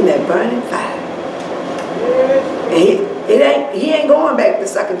going to be in that burning fire. And he ain't going back the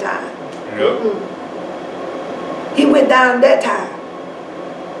second time. Nope. He went down that time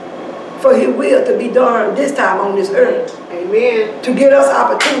for his will to be done this time on this earth. Amen. To get us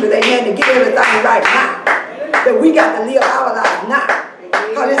opportunity, amen, to get everything right now. That we got to live our life now.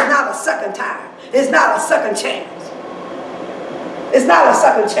 Because it's not a second time. It's not a second chance. It's not a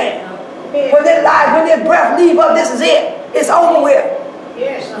second chance. When this life, when this breath leave us, this is it. It's over with.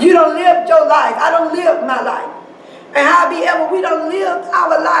 You don't live your life. I don't live my life. And however we don't live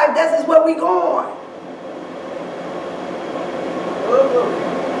our life, this is where we going.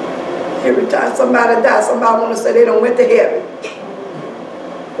 Every time somebody dies, somebody want to say they don't went to heaven.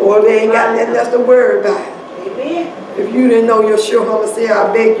 Or they ain't got nothing else to worry about. Amen. If you didn't know YESHUA HaMashiach,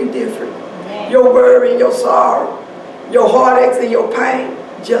 I beg you different. Amen. Your worry and your sorrow, your heartaches and your pain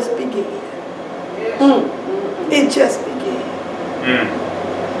just begin. Yes. It just began.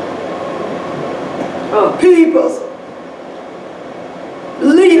 Peoples,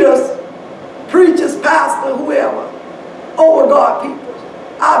 leaders, preachers, pastors, whoever, over God people,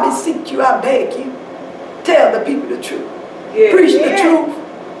 I beseech you, I beg you, tell the people the truth. Yes. Preach the truth.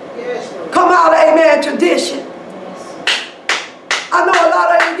 Yes. Come out, amen, tradition. Yes. I know a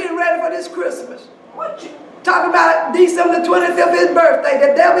lot of you getting ready for this Christmas. What you talking about? December 25th, his birthday.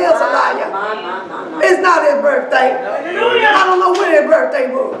 The devil is a liar. It's not his birthday. Hallelujah. I don't know when his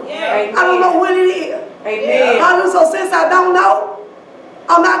birthday was. Yeah. I don't know when it is. Amen. So since I don't know,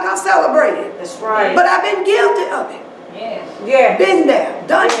 I'm not going to celebrate it. That's right. But I've been guilty of it. Yes. Yeah. Been there,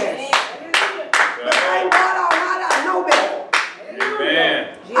 done it. But thank God Almighty, I know better.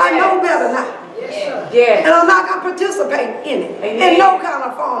 Amen. I know better now. Yes. Yes. And I'm not going to participate in it. Amen. In no kind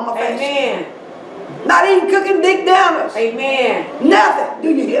of form of fashion. Amen. Not even cooking dick downers. Amen. Nothing. Do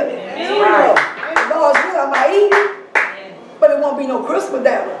you hear me? Amen. Right. The Lord's will, I might eat it, but it won't be no Christmas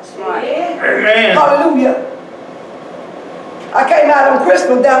downers. Right. Amen. Hallelujah. I came out on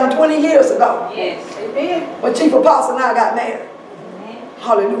Christmas down 20 years ago. Yes. Amen. When Chief Apostle and I got married. Amen.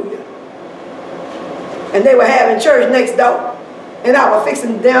 Hallelujah. And they were having church next door. And I was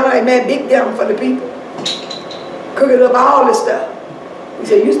fixing down, amen, big down for the people. Cooking up all this stuff. He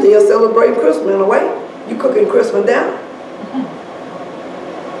said, you still celebrating Christmas in a way. You cooking Christmas down.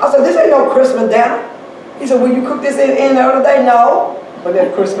 I said, this ain't no Christmas down. He said, will you cook this in the other day? No. But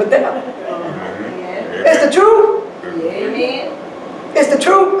that's Christmas down. It's the truth. Amen. It's the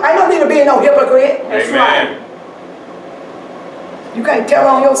truth. I don't need to be no hypocrite. That's right. You can't tell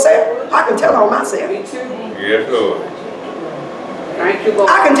on yourself. I can tell on myself. Me too. Yes, Lord. Thank you, Lord.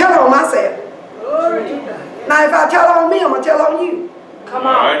 I can tell on myself. Now, if I tell on me, I'm going to tell on you. Come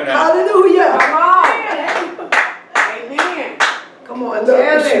on. Hallelujah. Come on. Amen. Come on.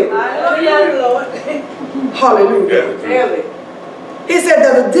 Love you. Hallelujah, Lord. Hallelujah. He said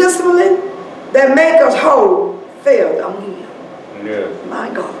that the discipline that make us whole failed on him. Yes. My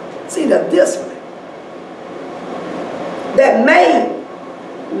God. See, the discipline that make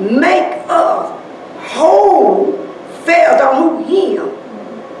us whole failed on him.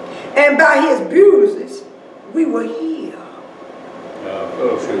 And by his bruises, we were healed.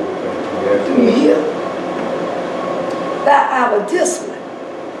 Do you hear? That our discipline.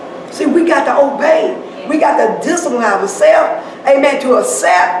 See, we got to obey. We got to discipline ourselves, amen, to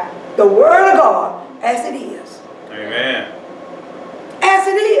accept the word of God as it is. Amen. As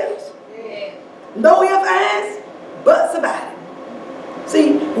it is. Yeah. No ifs, ands, buts about it.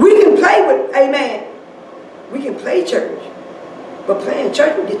 See, we can play with, amen, we can play church, but playing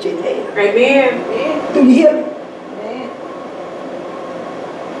church will get you in hell. Amen. Do you hear me? Amen.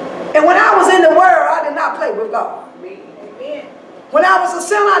 And when I was in the world, I did not play with God. Amen. When I was a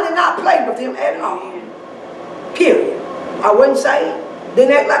sinner, I did not play with him at all. Period. I wasn't saved.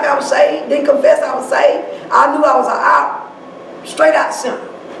 Didn't act like I was saved. Didn't confess I was saved. I knew I was straight out sinner.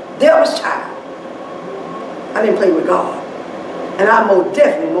 Devil's child. I didn't play with God. And I most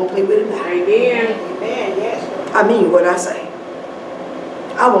definitely won't play with him now. Amen. Amen. Yes. I mean what I say.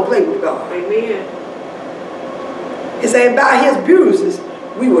 I won't play with God. Amen. It said by his bruises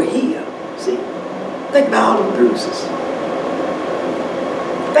we were healed. See? Think about all the bruises.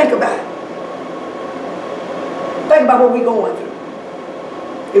 Think about it. Think about what we're going through.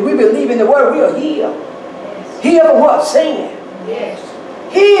 If we believe in the word, we are healed. Yes. Healed from what? Sin. Yes.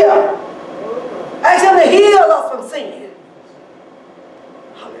 Healed. Ask him to heal us from sin.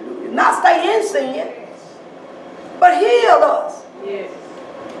 Hallelujah. Not stay in sin, but heal us. Yes.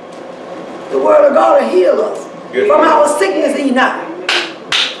 The word of God will heal us from our sickness, not.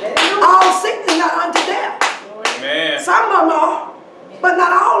 All sickness not unto death. Amen. Some of them are, but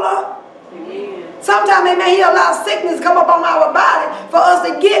not all of them. Amen. Sometimes, amen, he allows sickness to come up on our body for us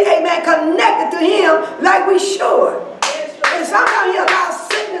to get, amen, connected to him like we should. And sometimes he allows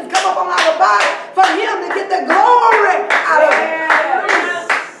sickness to come up on our body for him to get the glory out of it.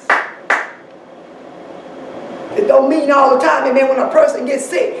 seen all the time, amen, when a person gets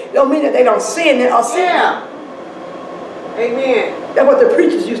sick, don't mean that they don't sin or sin. Yeah. Amen. That's what the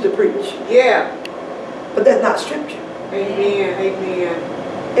preachers used to preach. Yeah. But that's not scripture. Amen.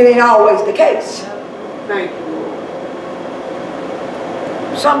 Amen. It ain't always the case. Thank you, Lord.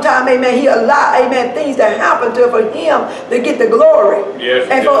 Sometimes, amen, he allowed, amen, things that happen to for him to get the glory. Yes,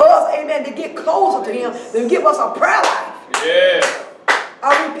 and for us, amen, to get closer to him, to give us a prayer life. Yeah. A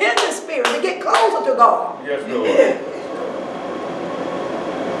repentant spirit, to get closer to God. Yes, Lord.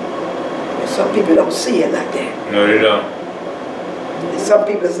 And some people don't see it like that. No, they don't. And some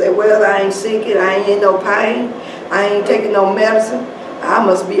people say, well, I ain't sick, I ain't in no pain, I ain't taking no medicine, I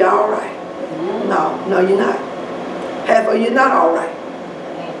must be all right. No, you're not. Half of you're not all right.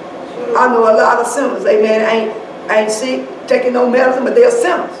 I know a lot of sinners, amen, ain't sick, taking no medicine, but they're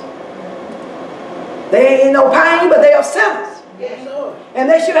sinners. They ain't in no pain, but they are sinners. Yes, Lord. And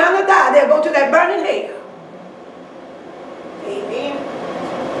they should have to die. They'll go to that burning hell. Amen.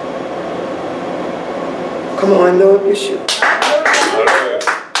 Come on, Lord Yeshua. Hallelujah.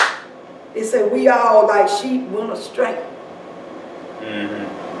 It said we all like sheep went astray. Mm-hmm.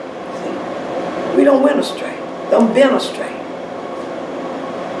 We don't went astray. Don't been astray.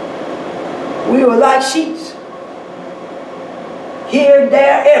 We were like sheep. Here,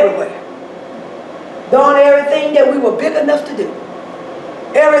 there, everywhere. Doing everything that we were big enough to do.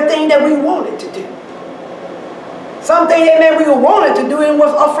 Everything that we wanted to do. Something, amen, we wanted to do and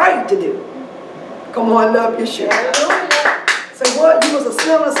was afraid to do. Come on, love Yeshua. Say, what? You was a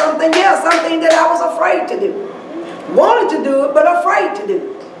sinner or something? Yeah, something that I was afraid to do. Wanted to do it, but afraid to do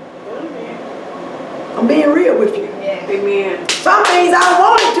it. I'm being real with you. Amen. Some things I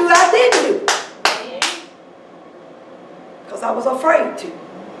wanted to, I didn't do. Because I was afraid to.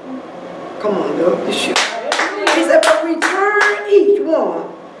 Come on, Lord Yeshua. He said, but return each one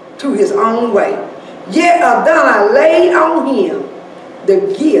to his own way. Yet Adonai laid on him the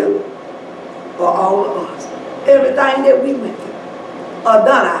gift for all of us. Everything that we went through.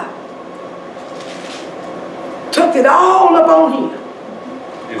 Adonai took it all upon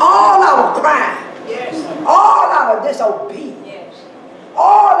him. All our crime. Yes. All our disobedience. Yes.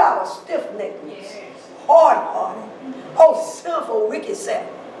 All our stiff-neckedness. Yes. Hard-hearted. Oh, sinful, wicked self.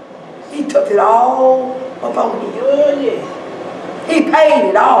 He took it all upon him. Oh, yes. He paid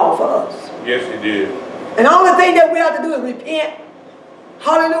it all for us. Yes, he did. And the only thing that we have to do is repent.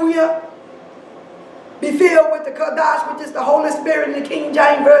 Hallelujah. Be filled with the Kadash, which is the Holy Spirit in the King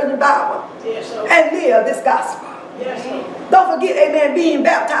James Version Bible. Yes, sir. And live this gospel. Yes, sir. Don't forget, amen, being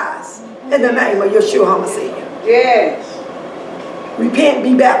baptized in the name of Yeshua HaMashiach. Yes. Repent,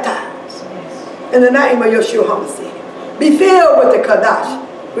 be baptized in the name of Yeshua HaMashiach. Be filled with the Kadash,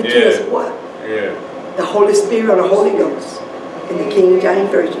 which is what? Yeah. The Holy Spirit or the Holy Ghost in the King James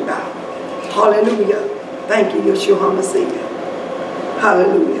Version Bible. Hallelujah. Thank you, Yeshua HaMashiach.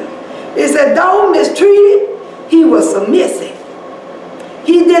 Hallelujah. It said, though mistreated, he was submissive.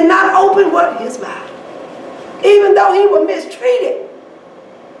 He did not open what? His mouth. Even though he was mistreated,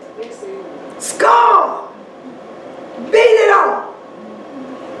 scorned, beaten on,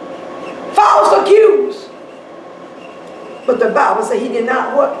 false accused. But the Bible said he did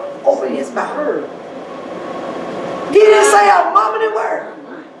not what? Open his mouth. He didn't say a mumbling word.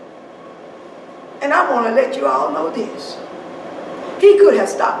 And I want to let you all know this. He could have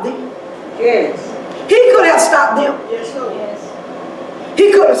stopped them. Yes. He could have stopped them. Yes, sir. Yes.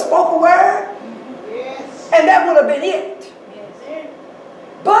 He could have spoke a word. Yes. And that would have been it. Yes.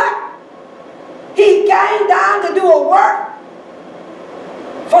 But he came down to do a work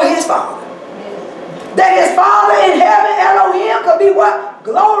for his Father. Yes. That his Father in heaven, Elohim, could be what?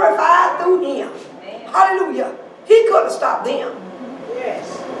 Glorified through him. Amen. Hallelujah. He could have stopped them.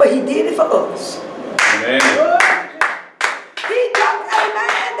 Yes. But he did it for us. Amen. He took,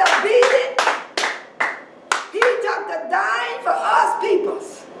 amen, the beating. He took the dying for us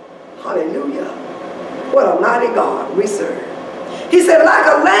peoples. Hallelujah. What a mighty God we serve. He said, like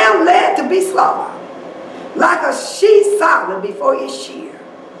a lamb led to be slaughtered, like a sheep silent before his shear,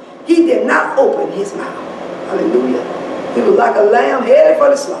 he did not open his mouth. Hallelujah. He was like a lamb headed for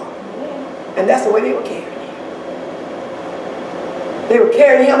the slaughter. And that's the way they were carrying him. They were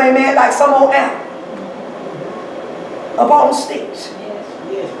carrying him, amen, like some old animal. Up on sticks. Yes.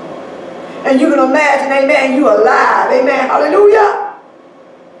 Yes. And you can imagine, amen, you alive, amen, hallelujah.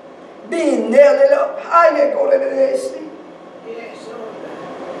 Being nailed up. How you go to the sea? Yes, sir.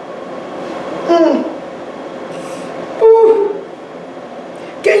 Ooh.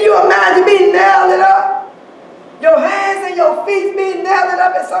 Can you imagine being nailed up? Your hands and your feet being nailed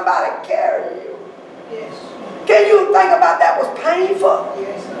up and somebody carrying you. Yes. Can you think about that was painful?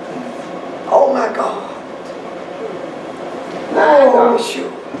 Yes, sir. Oh my God. Oh,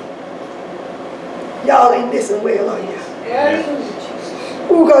 Yeshua. Y'all ain't listening well, are you?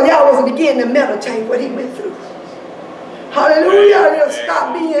 Ooh, because y'all wasn't beginning to meditate what he went through. Hallelujah. You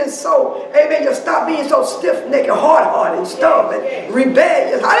stop being so, amen, you stop being so stiff-necked, hard-hearted, stubborn,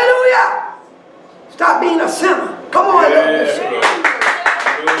 rebellious. Hallelujah. Stop being a sinner. Come on, Lord Yeshua.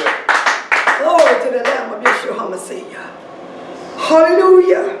 Glory to the Lamb of YESHUA HaMashiach.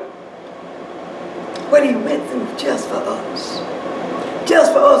 Hallelujah. What he went through just for us.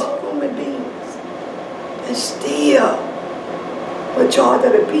 Just for us human beings. And still, majority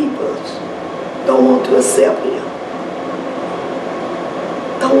of the people don't want to accept him.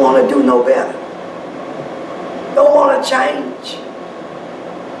 Don't want to do no better. Don't want to change.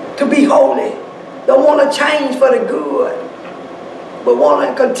 To be holy. Don't want to change for the good. But want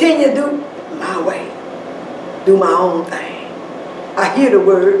to continue to do my way. Do my own thing. I hear the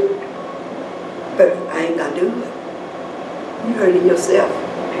word, but I ain't gonna do it. You heard it yourself.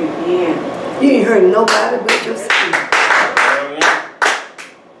 Amen. You ain't heard nobody but yourself.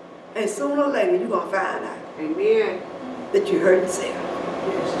 And sooner or later you're gonna find out. Amen. That you heard yourself.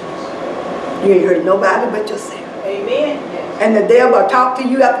 You ain't heard nobody but yourself. Amen. And the devil will talk to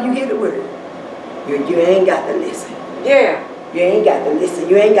you after you hear the word. You ain't got to listen. Yeah. You ain't got to listen.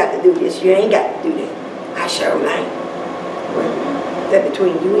 You ain't got to do this. You ain't got to do that. I sure ain't. That's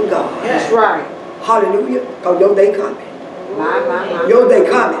between you and God. That's right. Hallelujah. Because your day coming. Your day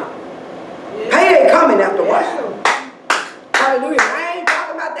coming. Payday coming after a while. Hallelujah. I ain't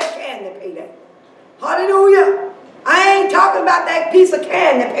talking about that candy payday. Hallelujah. I ain't talking about that piece of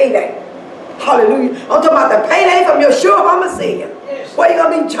candy payday. Hallelujah. I'm talking about the payday from YESHUA HaMashiach. Yes. Where you're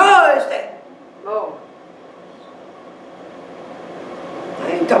going to be judged at. Oh.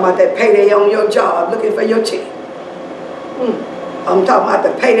 I ain't talking about that payday on your job looking for your check. I'm talking about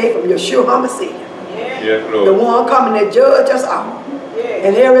the payday from YESHUA HaMashiach. Yes, Lord. The one coming to judge us all. Yes.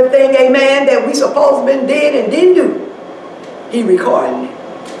 And everything, amen, that we supposed to been did and didn't do, he recording it.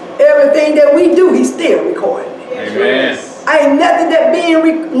 Everything that we do, he's still recording it. Yes. Amen. Ain't nothing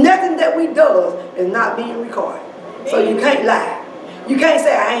that we does is not being recorded. Amen. So you can't lie. You can't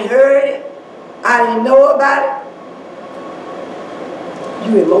say I ain't heard it. I didn't know about it.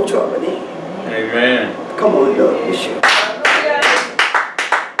 You in more trouble then. Amen. Come on, Lord Yeshua.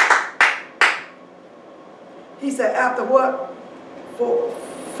 He said after what?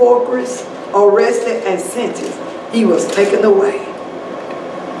 Fortress, arrested, and sentenced, he was taken away.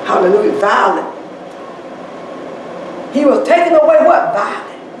 Hallelujah. Violent. He was taken away what?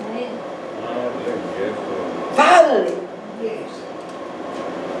 Violent. Violently. Yes.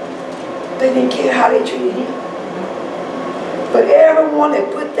 They didn't care how they treated him. But everyone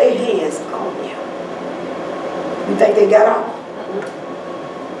that put their hands on him, you think they got off?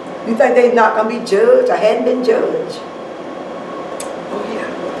 You think they're not going to be judged or hadn't been judged? Oh, yeah.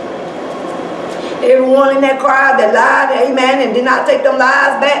 Everyone in that crowd that lied, amen, and did not take them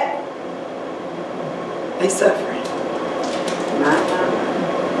lies back, they suffering.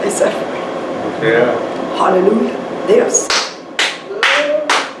 They suffering. Yeah. Hallelujah. They're suffering.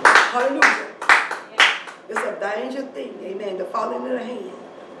 Hallelujah. It's a dangerous thing, amen, to fall into the hand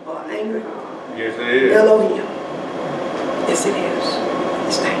of an angry God. Yes, it is. Elohim. Yes, it is.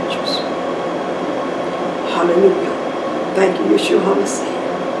 It's dangerous. Hallelujah. Thank you, YESHUA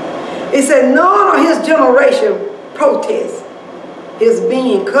HaMashiach. It said, none of his generation protests his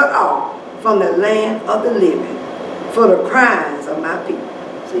being cut off from the land of the living for the crimes of my people.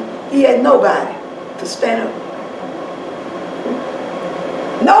 See, he had nobody to stand up.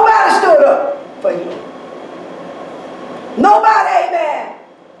 Nobody stood up for him. Nobody, amen,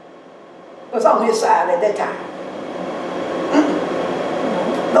 was on his side at that time.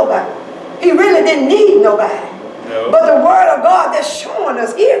 Nobody. He really didn't need nobody. No. But the word of God that's showing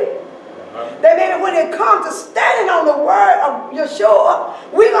us here, that maybe when it comes to standing on the word of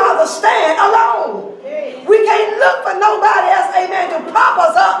YESHUA, we're going to have to stand alone. Yes. We can't look for nobody else, amen, to prop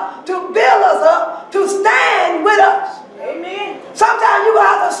us up, to build us up, to stand with us. Amen. Sometimes you're going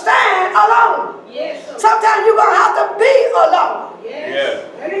to have to stand alone. Yes. Sometimes you're going to have to be alone. Yes. Yes.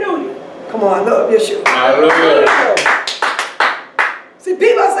 Hallelujah. Come on, I love YESHUA. Hallelujah. See,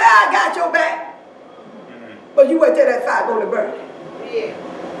 people say, I got your back. But you wait till that fire go to burn. Yeah.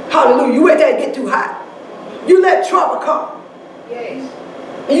 Hallelujah. You wait till it get too hot. You let trouble come. Yes.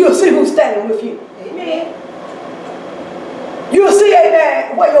 And you'll see who's standing with you. Amen. You'll see,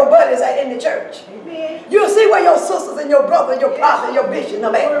 amen, where your buddies are in the church. Amen. You'll see where your sisters and your brothers, your prophets, your bishops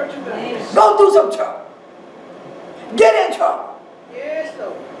are at. Yes. Go through some trouble. Get in trouble. Yes,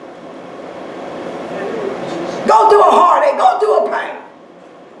 Lord. Go through a heartache. Go through a pain.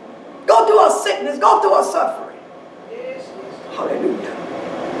 Go through a sickness. Go through a suffering. Yes, yes.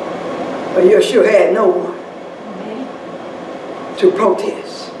 But Yeshua had no one to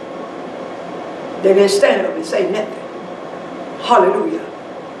protest. They didn't stand up and say nothing. Hallelujah.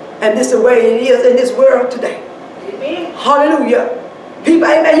 And this is the way it is in this world today. Amen. Hallelujah. People,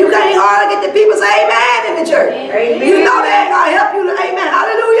 amen. You can't hardly get the people say amen in the church. Amen. You know they ain't gonna help you to amen.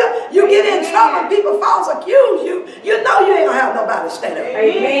 Hallelujah. You get in trouble, people false accuse you. You know you ain't gonna have nobody stand up.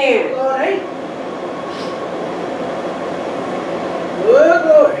 Amen. Glory. Good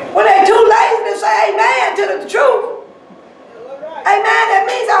glory. When they too lazy to say amen to the truth, amen, that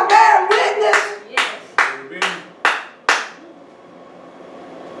means I'm bearing witness.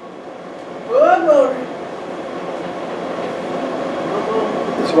 Good glory.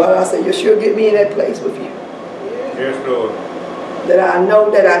 That's why I say, Yeshua, get me in that place with you. Yes, Lord. That I know,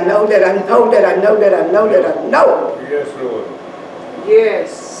 that I know, that I know, that I know, that I know, that I know. Yes, Lord.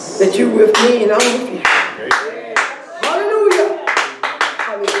 Yes. That you with me and I'm with you. Yes. Hallelujah.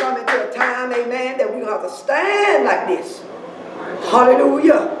 We're coming to a time, amen, that we're going to have to stand like this.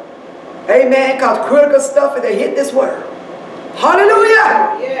 Hallelujah. Amen. Because critical stuff is to hit this world.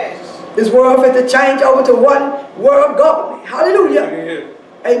 Hallelujah. Yes. This world is to change over to one world government. Hallelujah. Yes.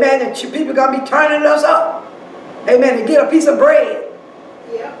 Amen. And people are going to be turning us up. Amen. To get a piece of bread.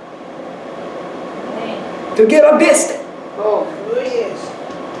 Yeah. To get a biscuit. Oh, yes.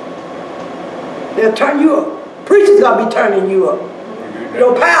 They'll turn you up. Preachers going to be turning you up.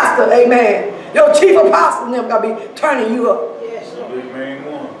 Your pastor, amen. Your chief apostle and them going to be turning you up. Yes.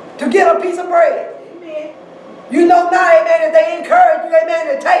 To get a piece of bread. Amen. You know now, amen, if they encourage you,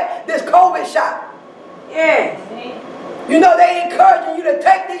 amen, to take this COVID shot. Yes. You know they encouraging you to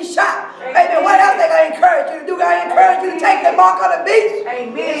take these shots. Amen. What else they going to encourage you to do? They going to encourage you to take the mark of the beast.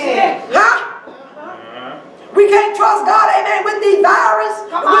 Amen. Huh? We can't trust God, amen, with these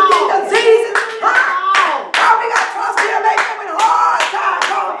viruses, with these diseases. Huh? How we got to trust Him, amen, when hard times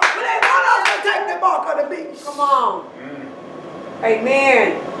come, when they want us to take the mark of the beast. Come on.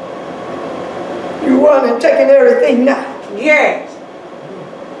 Amen. You running, taking everything now. Yes.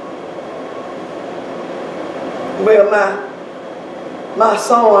 Well, my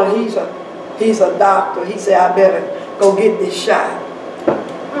son, he's a doctor. He said, I better go get this shot.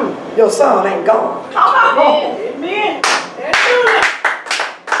 Your son ain't gone. Come on. Amen. That's good.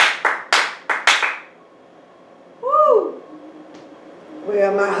 Woo.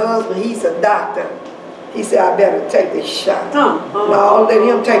 Well, my husband, he's a doctor. He said, I better take this shot. No, let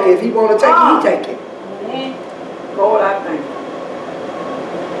him take it. If he want to take it, he take it. Lord, I thank you.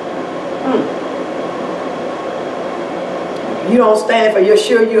 You don't stand for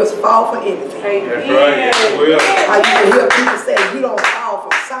Yeshua, you'll fall for anything. That's right. Yes, I will. I used to hear people say, if you don't fall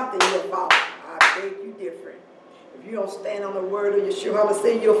for something, you'll fall. I beg you different. If you don't stand on the word of Yeshua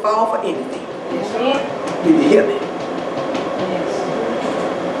HaMashiach, you'll fall for anything. Do you hear me?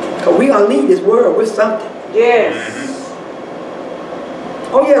 Because we're going to leave this world with something. Yes.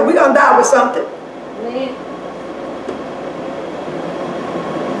 Oh yeah, we're going to die with something.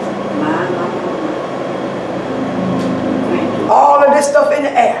 All of this stuff in the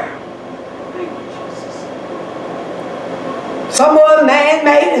air. Some of it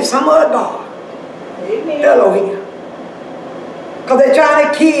man-made and some of it God. Elohim. Because they're trying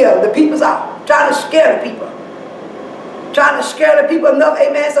to kill the people's out. Trying to scare the people. Trying to scare the people enough,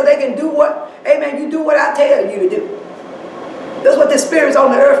 amen, so they can do what, amen, you do what I tell you to do. That's what the spirits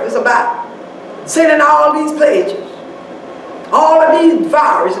on the earth is about. Sending all these plagues. All of these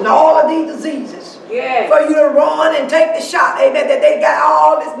viruses and all of these diseases. Yes. For you to run and take the shot, amen, that they got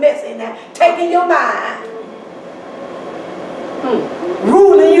all this mess in there, taking your mind,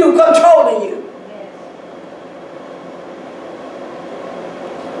 ruling you, controlling you.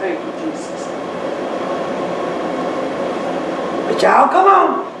 Thank you, Jesus. But y'all, come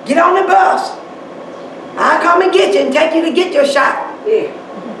on, get on the bus. I'll come and get you and take you to get your shot. Yeah.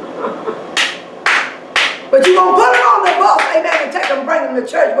 But you're going to put them on the bus, amen, and take them, bring them to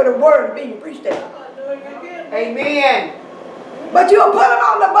church where the word is being preached at. Amen. But you'll put them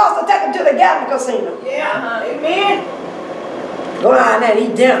on the bus to take them to the gambling casino. Yeah. Amen. Go down there and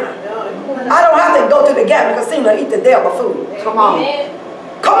eat dinner. I don't have to go to the gambling casino and eat the devil food. Come on.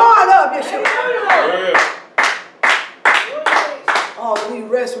 Come on up, Yeshua. Yeah. Oh, these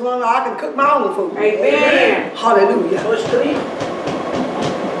restaurants, I can cook my own food. Amen. Hallelujah. What's clean?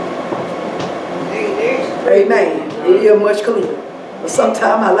 Amen. It is much cleaner. But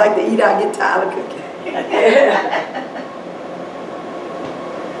sometimes I like to eat, I get tired of cooking.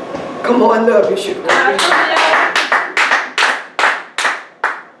 Come on, love Yeshua.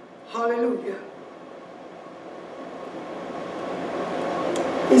 Hallelujah.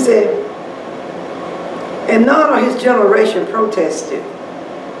 He said, and none of his generation protested,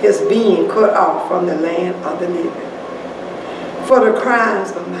 his being cut off from the land of the living. For the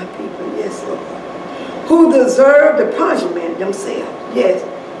crimes of my people, yes, Lord, who deserve the punishment themselves. Yes,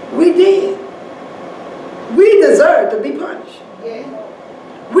 we did. We deserve to be punished. Yes.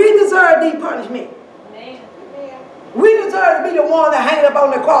 We deserve the punishment. We deserve to be the one that hang up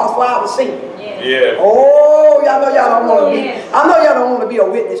on the cross for our sin. Yes. Oh, y'all know y'all don't want to be. I know y'all don't want to be a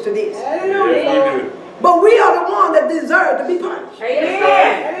witness to this. Yes, we do. But we are the one that deserve to be punished.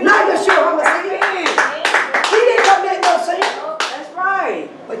 Amen. Not Yeshua HaMashiach. He didn't commit no sin. That's right.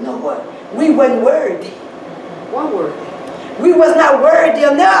 But you know what? We wasn't worthy. One word. We was not worthy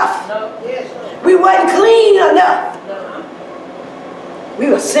enough. No. Yes. We wasn't clean enough. No. We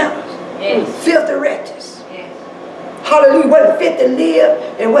were sinners. Yes. We were filthy wretches. Yes. Hallelujah. Wasn't fit to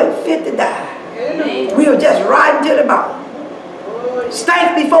live and wasn't fit to die. Amen. We were just riding to the bottom.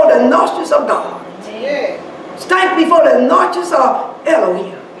 Stank before the nostrils of God. Yes. Stank before the nostrils of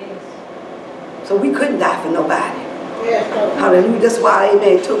Elohim. So we couldn't die for nobody. Yes. Hallelujah. That's why,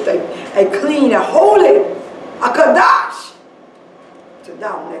 amen, took a clean, a holy, a kadash to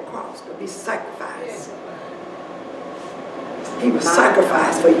die on that cross, to be sacrificed. He was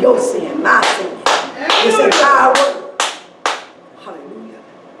sacrificed for your sin, my sin. This entire world. Hallelujah.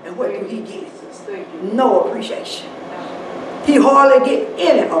 And what do he get? No appreciation. He hardly get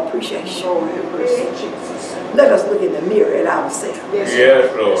any appreciation. Let us look in the mirror at ourselves.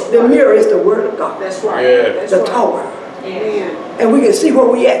 Yes, Lord. The mirror is the word of God. That's right. Yes. The Torah. Amen. And we can see where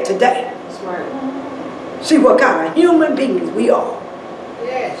we at today. That's right. See what kind of human beings we are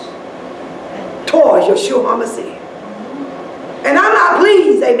Yes. towards Yeshua HaMashiach. And I'm not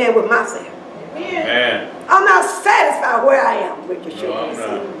pleased, amen, with myself. Amen. Man. I'm not satisfied where I am with Yeshua No, I'm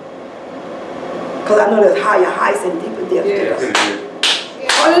HaMashiach. not. Because I know there's higher heights and deeper depths Yes, to it us.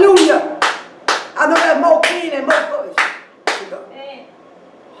 is. Hallelujah. I know there's more clean and more foolish to go.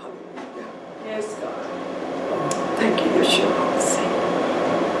 Hallelujah. Yes, God. Thank you, Yeshua HaMashiach.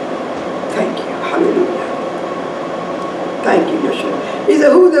 Thank you. Hallelujah. Thank you, Yeshua. He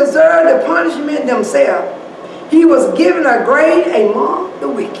said, who deserve the punishment themselves, he was given a grave among the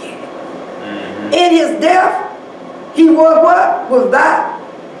wicked. In his death, he was what? Was that?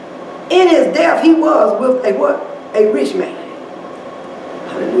 In his death, he was with a what? A rich man.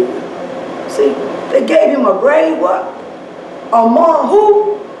 Hallelujah. See, they gave him a grave what? Among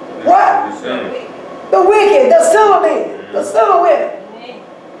who? What? The wicked, the sinner man, the sinner women,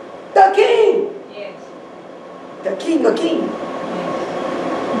 the king, the king of kings,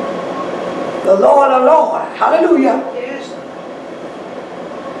 the Lord of lords. Hallelujah. Yes.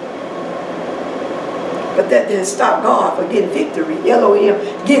 But that didn't stop God from getting victory. Elohim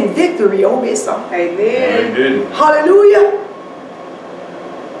getting victory over his son. They Amen. didn't. Hallelujah.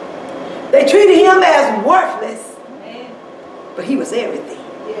 They treated him as worthless, but he was everything.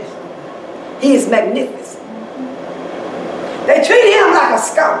 Yes. He is magnificent. They treated him like a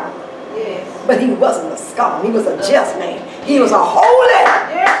scum, Yes. but he wasn't a scum. He was a just man. He was a holy,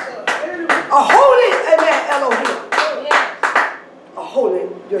 Yes. a holy, amen, Elohim. A holy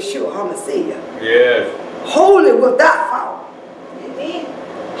Yeshua HaMashiach. Yes. Holy without fault. Amen.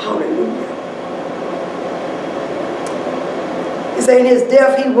 Hallelujah. He said in his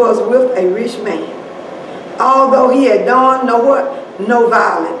death he was with a rich man. Although he had done no what? No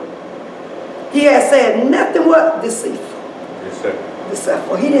violence. He had said nothing what? Deceitful. Yes, sir.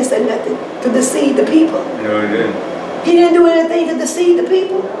 Deceptive. He didn't say nothing to deceive the people. No, he didn't. He didn't do anything to deceive the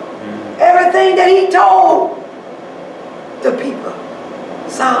people. Everything that he told the people,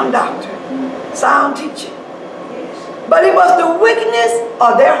 sound doctrine, sound teaching. Yes. But it was the wickedness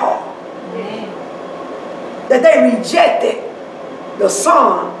of their heart that they rejected the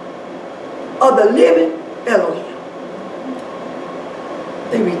Son of the living Elohim.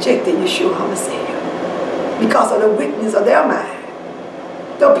 They rejected Yeshua HaMashiach because of the wickedness of their mind.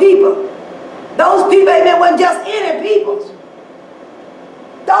 The people, those people, amen, weren't just any peoples.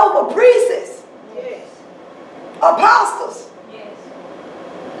 Those were priests, Yes. apostles. Yes.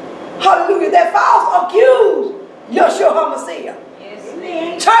 Hallelujah. That false accused Yeshua HaMashiach. Yes.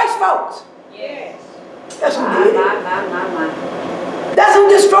 Amen. Church folks. Yes. That's who did it. My. That's who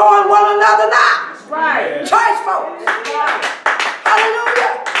destroying one another now. That's right. Church folks. That's right.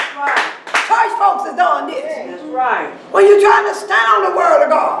 Hallelujah. That's right. Church folks is doing this. That's right. When you're trying to stand on the word of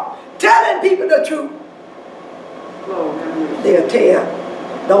God, telling people the truth, Lord, have mercy. they'll tell,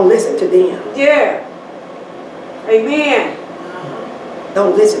 don't listen to them. Yeah. Amen.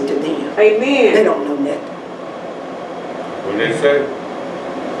 Don't listen to them. They Amen. don't know nothing. What did they say?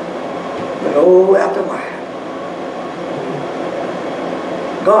 But oh, after a while,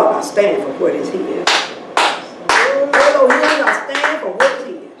 God will stand for what is his. Elohim will stand for what is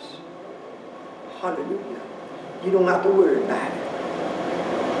his. Hallelujah. You don't have to worry about it.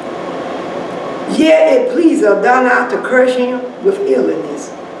 Yet it pleased Adonai to curse him with illness,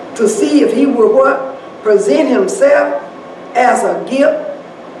 to see if he would what? Present himself as a gift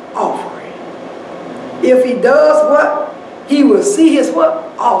offering. If he does what? He will see his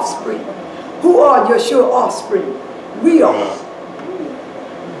what? Offspring. Who are Yeshua offspring? We are.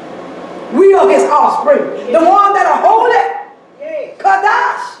 We are his offspring. The one that are holy.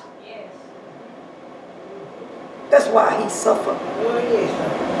 Kadash. That's why he suffered.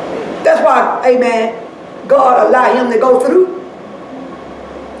 That's why, amen, God allowed him to go through.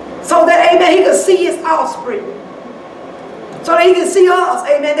 So that, amen, he could see his offspring. So that he can see us,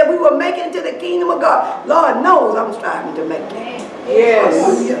 amen, that we will make it into the kingdom of God. Lord knows I'm striving to make it. Yes.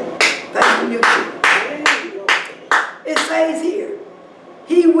 Hallelujah. Thank you. It says here,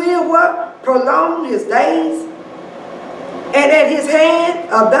 he will what? Prolong his days. And at his hand,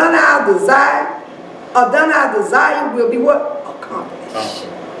 Adonai's desire will be what? Accomplished.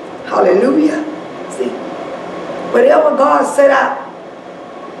 Hallelujah. See, whatever God set out,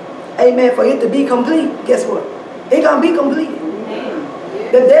 amen, for it to be complete, guess what? It's going to be completed.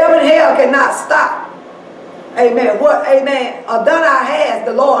 The devil in hell cannot stop. Amen. What, amen, Adonai has,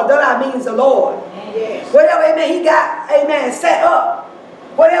 the Lord. Adonai means the Lord. Yes. Whatever, amen, he got, amen, set up.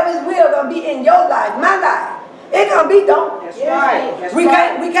 Whatever his will going to be in your life, my life, it's going to be done. That's right. That's we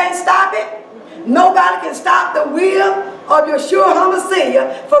can't stop it. Nobody can stop the will of Yeshua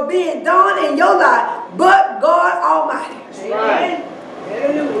HaMashiach for being done in your life but God Almighty. That's right.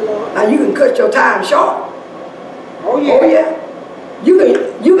 Now you can cut your time short. Oh yeah. Oh yeah.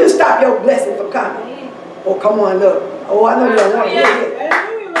 You can stop your blessing from coming. Oh come on, look. Oh I know you don't want to hear this.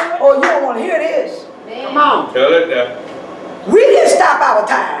 Oh you don't want to hear this. Come on. Tell it now. We can stop our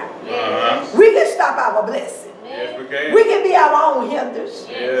time. We can stop our blessing. Yes we can. We can be our own hinders.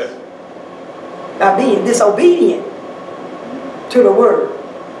 Yeah. By being disobedient to the word.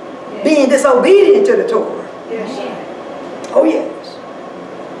 Yes. Being disobedient to the Torah. Yes. Oh yes.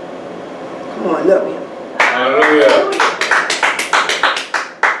 Come on, love him. Hallelujah.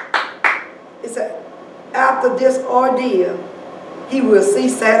 It said, after this ordeal, he will see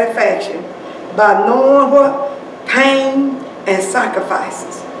satisfaction by knowing what? Pain and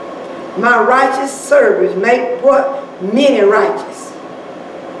sacrifices. My righteous servants make what? Many righteous.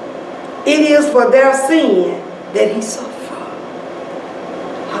 It is for their sin that he suffered.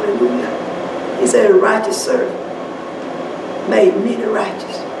 Hallelujah. He said a righteous servant made many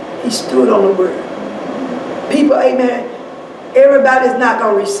righteous. He stood on the word. People, amen, everybody's not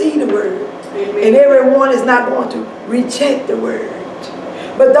going to receive the word. Amen. And everyone is not going to reject the word.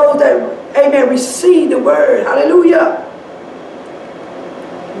 But those that, amen, receive the word, hallelujah,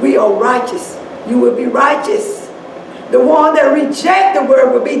 we are righteous. You will be righteous. The one that reject the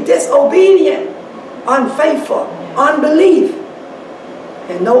word will be disobedient, unfaithful, unbelief.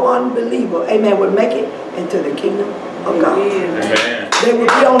 And no unbeliever, amen, will make it into the kingdom of God. Amen. They will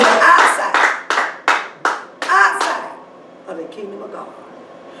be on the outside of the kingdom of God.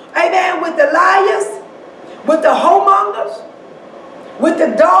 Amen. With the liars, with the whoremongers, with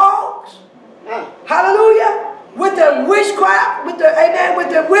the dogs, hallelujah, with the witchcraft, with the, amen, with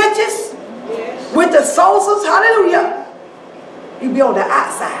the witches, yes, with the sorcerers, hallelujah. You'll be on the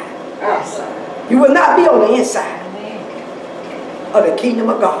outside. You will not be on the inside of the kingdom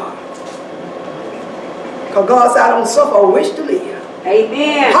of God. Because God said, I don't suffer or wish to live.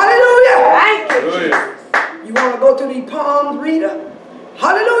 Amen. Hallelujah. Thank you, Jesus. You want to go to the palms reader?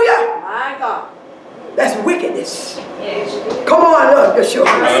 Hallelujah. My God. That's wickedness. Yes. Come on, Lord Yeshua.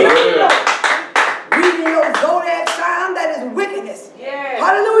 Reading your zodiac sign, that is wickedness. Yes.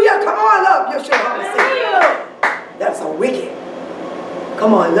 Hallelujah. Come on, love Yeshua. That's a wicked.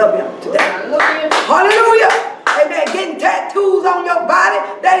 Come on, love him today. Hallelujah. Amen. Getting tattoos on your body,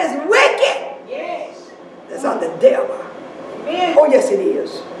 that is wicked. Yes. That's on the devil. Amen. Oh, yes, it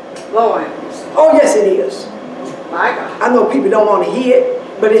is. Lord. Oh, yes, it is. My God. I know people don't want to hear it,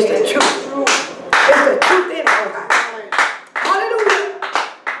 but it's the truth. It's the truth in our life. Hallelujah.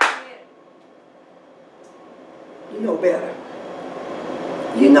 You know better.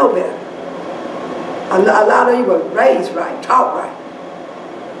 You know better. A lot of you were raised right, taught right.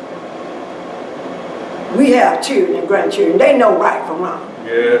 We have children and grandchildren. They know right from wrong.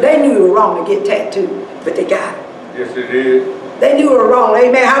 Yes. They knew it was wrong to get tattooed, but they got it. Yes, it is. They knew it was wrong.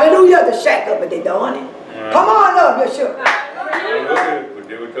 Amen. Hallelujah. The shack up, but they done it. Come on, love Yeshua. Hallelujah. But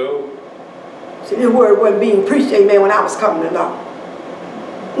they were told. See, this word wasn't being preached, amen, when I was coming along.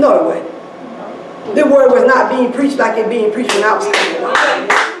 No, it wasn't. This word was not being preached like it being preached when I was coming along.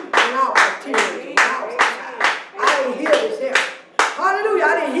 When I was a teenager. I didn't hear this here. Hallelujah.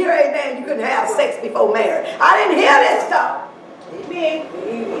 I didn't hear, amen, you couldn't have sex before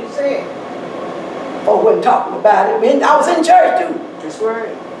Amen. What you said. Folks wasn't talking about it. I was in church too. That's right.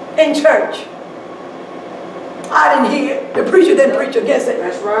 In church. I didn't hear it. The preacher didn't preach against it.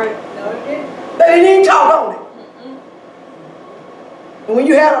 That's right. No, it didn't. They didn't even talk on it. And when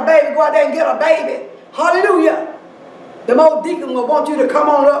you have a baby, go out there and get a baby. Hallelujah. The old deacon will want you to come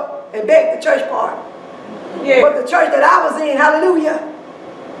on up and beg the church part. Yeah. But the church that I was in, hallelujah,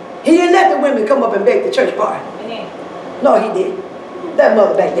 he didn't let the women come up and beg the church part. No, he did. That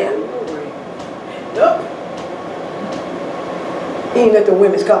mother back there. Nope. He didn't let the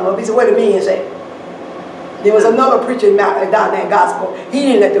women come up. He said, what do men say? There was another preacher down there in gospel. He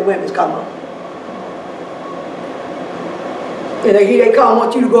didn't let the women come up. And here they come,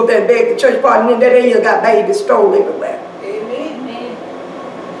 want you to go up there and beg the church part, and then they got babies stole everywhere. Amen.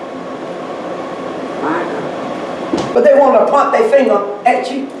 My God. But they want to point their finger at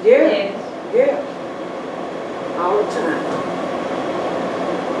you. Yeah. Yeah. All the time.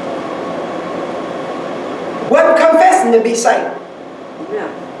 Wasn't confessing to be saved. Yeah.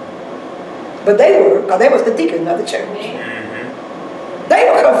 But they were, because they was the deacon of the church. They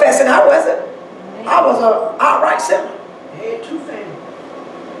were confessing, I wasn't. I was an outright sinner. Had two families.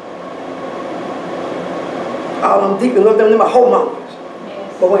 All them deacons looked at them like homemongers.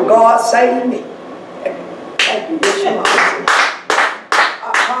 But when God saved me, thank you, YESHUA HaMashiach,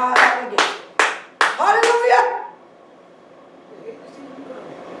 I cried out again. Hallelujah!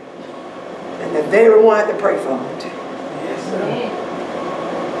 And the very one had to pray for me too. Yes, sir.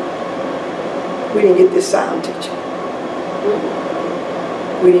 We didn't get this sound teaching.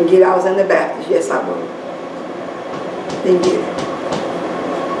 We didn't get it. I was in the Baptist. Yes, I was. Didn't get it.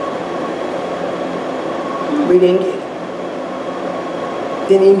 We didn't get it.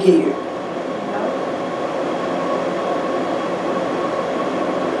 Didn't even hear it.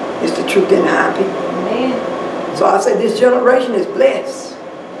 It's the truth in our people. So I said this generation is blessed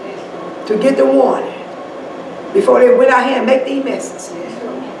to get the warning before they went out here and make these messes.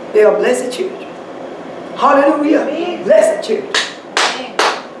 They are blessed children. Hallelujah. Blessed children.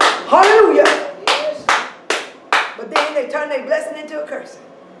 Hallelujah. But then they turn their blessing into a curse.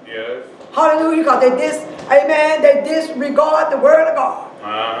 Yes. Hallelujah. Because they disregard the word of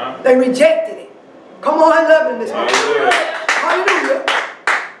God. They rejected it. Come on and love him this morning. Hallelujah.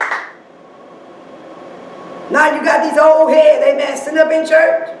 Now you got these old heads, amen, sitting up in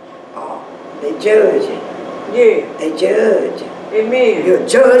church. Oh, they judging. Yeah. They judging. Amen. You're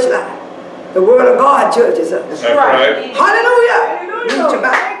judged like. The word of God judges us. That's right. Hallelujah. Hallelujah. Reach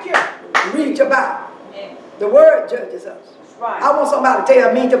about. Reach about. The word judges us. That's right. I want somebody to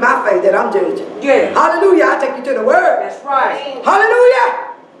tell me to my face that I'm judging. Yeah. Hallelujah. I'll take you to the word. That's right.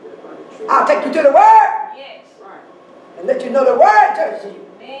 Hallelujah. I'll take you to the word. That's right. And let you know the word judges you.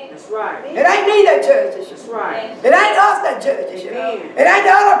 That's right. It ain't me that judges you. That's right. It ain't us that judges you. Amen. It ain't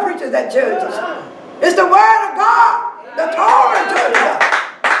the other preachers that judges you. It's the word of God. The Torah judges us.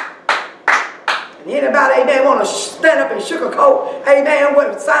 And anybody, amen, want to stand up and sugarcoat, amen,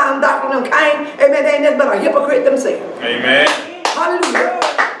 what sound doctrine them came, amen, they ain't nothing but a hypocrite themselves. Amen. Hallelujah.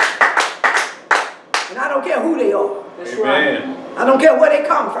 And I don't care who they are. That's right. I don't care where they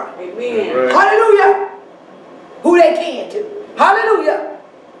come from. Amen. Right. Hallelujah. Who they kin to. Hallelujah.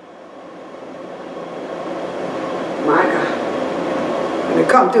 My God. When it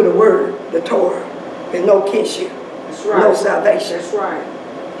comes to the word, the Torah, there's no kinship. That's right. No salvation. That's right.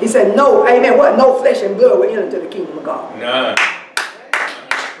 He said, no, amen, what? No flesh and blood will enter into the kingdom of God. None.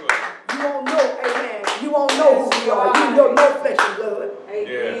 You won't know, amen. You won't know who we are. You know no flesh and blood.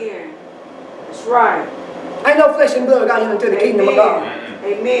 Amen. That's right. Ain't no flesh and blood got into the kingdom of God.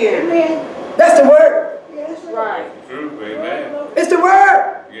 Amen. Amen. That's the word. Yes, That's right. True. Amen. It's the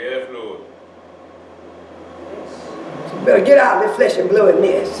word. Yes, Lord. So you better get out of this flesh and blood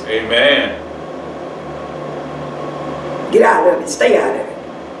mess. Amen. Get out of it. Stay out of it.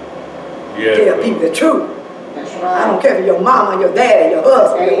 Yes, Tell Lord. people the truth. That's I right. don't care if your mama, your daddy, your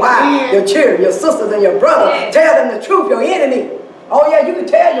husband, your wife, your children, your sisters, and your brother. Tell them the truth, your enemy. Oh yeah, you can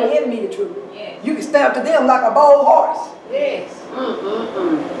tell your enemy the truth. You can stand up to them like a bold horse. Yes.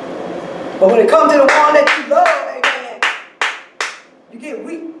 But when it comes to the one that you love, amen, you get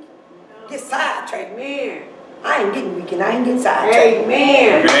weak. Get sidetracked. Amen. I ain't getting weak and I ain't getting sidetracked.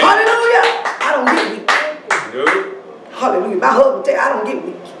 Amen. Hallelujah. I don't get weak. Good. Hallelujah. My husband tell you, I don't get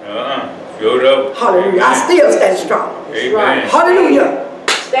weak. Good up. Hallelujah. I still stand strong. Amen. Hallelujah.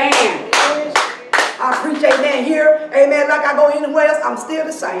 Stand. I preach, amen, here, amen, like I go anywhere else, I'm still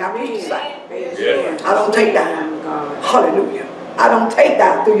the same. I preach the same. Amen. I don't take down. God. Hallelujah. I don't take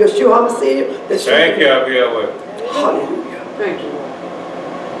down through YESHUA HaMashiach. Thank you, Yahweh. Hallelujah. Thank you, Lord.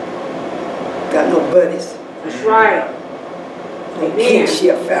 Got no buddies. That's right. And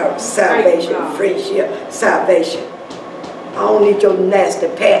kinship, salvation, friendship, salvation. I don't need your nasty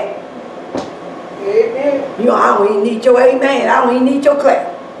pat. Amen. You know, I don't even need your amen. I don't even need your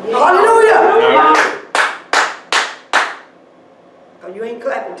clap. Hallelujah. Because you ain't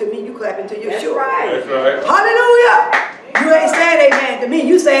clapping to me, you clapping to Yeshua. That's right. Hallelujah. You ain't saying amen to me,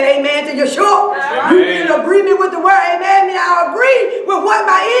 you saying amen to Yeshua. Right. You in agreement with the word amen, meaning I agree with what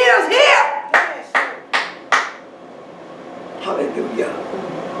my ears hear. Hallelujah.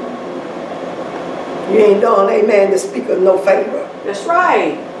 You ain't done amen to speak of no favor. That's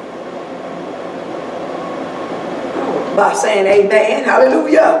right. By saying amen,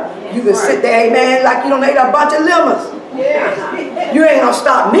 hallelujah. You can sit there, amen, like you don't ate a bunch of lemons. Yes. You ain't gonna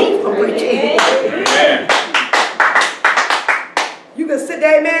stop me from preaching. Amen. You can sit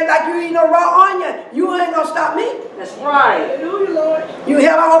there, amen, like you eat no raw onion. You ain't gonna stop me. That's right. Hallelujah, Lord. You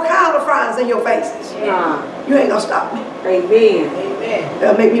have all kinds of fries in your faces. Nah. You ain't gonna stop me. Amen. Amen.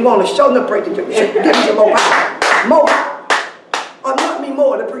 That'll make me want to show the preacher. Give me some more power. More power. Anoint me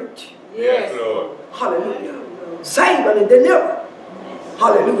more to preach. Yes, Lord. Hallelujah. Save and deliver.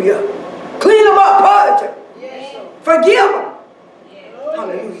 Hallelujah. Clean them up, purge them. Yes, Lord. Forgive them. Lord.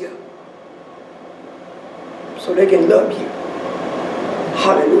 Hallelujah. So they can love you.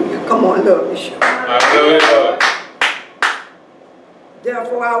 Hallelujah. Come on, love Yeshua. Hallelujah, Lord.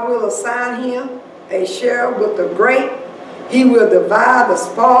 Therefore I will assign him a share with the great. He will divide the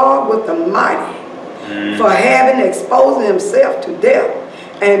spoil with the mighty. For having exposed himself to death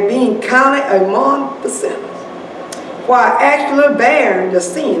and being counted among the sinners, while actually bearing the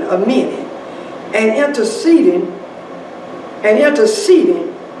sin of many and interceding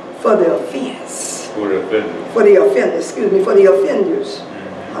for the offense. For the offenders. For the offenders, excuse me, for the offenders.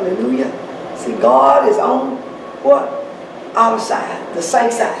 Hallelujah. See, God is on what? Our side, the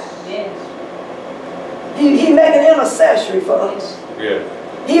saint side. Yes. He making intercessory for us. Yes.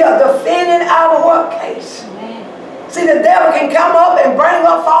 He is defending our what case? Amen. See, the devil can come up and bring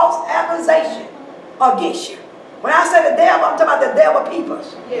up false accusation against you. When I say the devil, I'm talking about the devil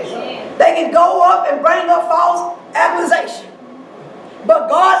peoples. Yes, Lord. Amen. They can go up and bring up false accusation. But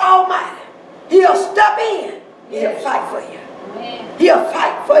God Almighty, He'll step in. He'll fight for you. Amen. He'll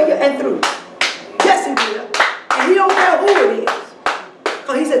fight for you and through you. Yes, He will. And He don't care who it is.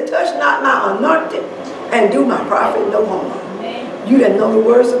 Because He said, touch not my anointed and do my prophet no harm. Amen. You that know the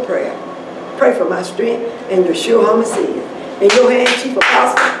words of prayer, pray for my strength and YESHUA HaMashiach. In your hand, Chief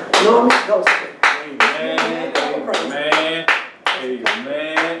Apostle, Norman Gospel. Amen, amen,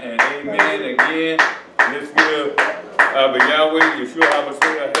 amen, and amen again. Let's give Yahweh, YESHUA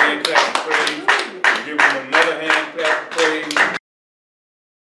HaMashiach,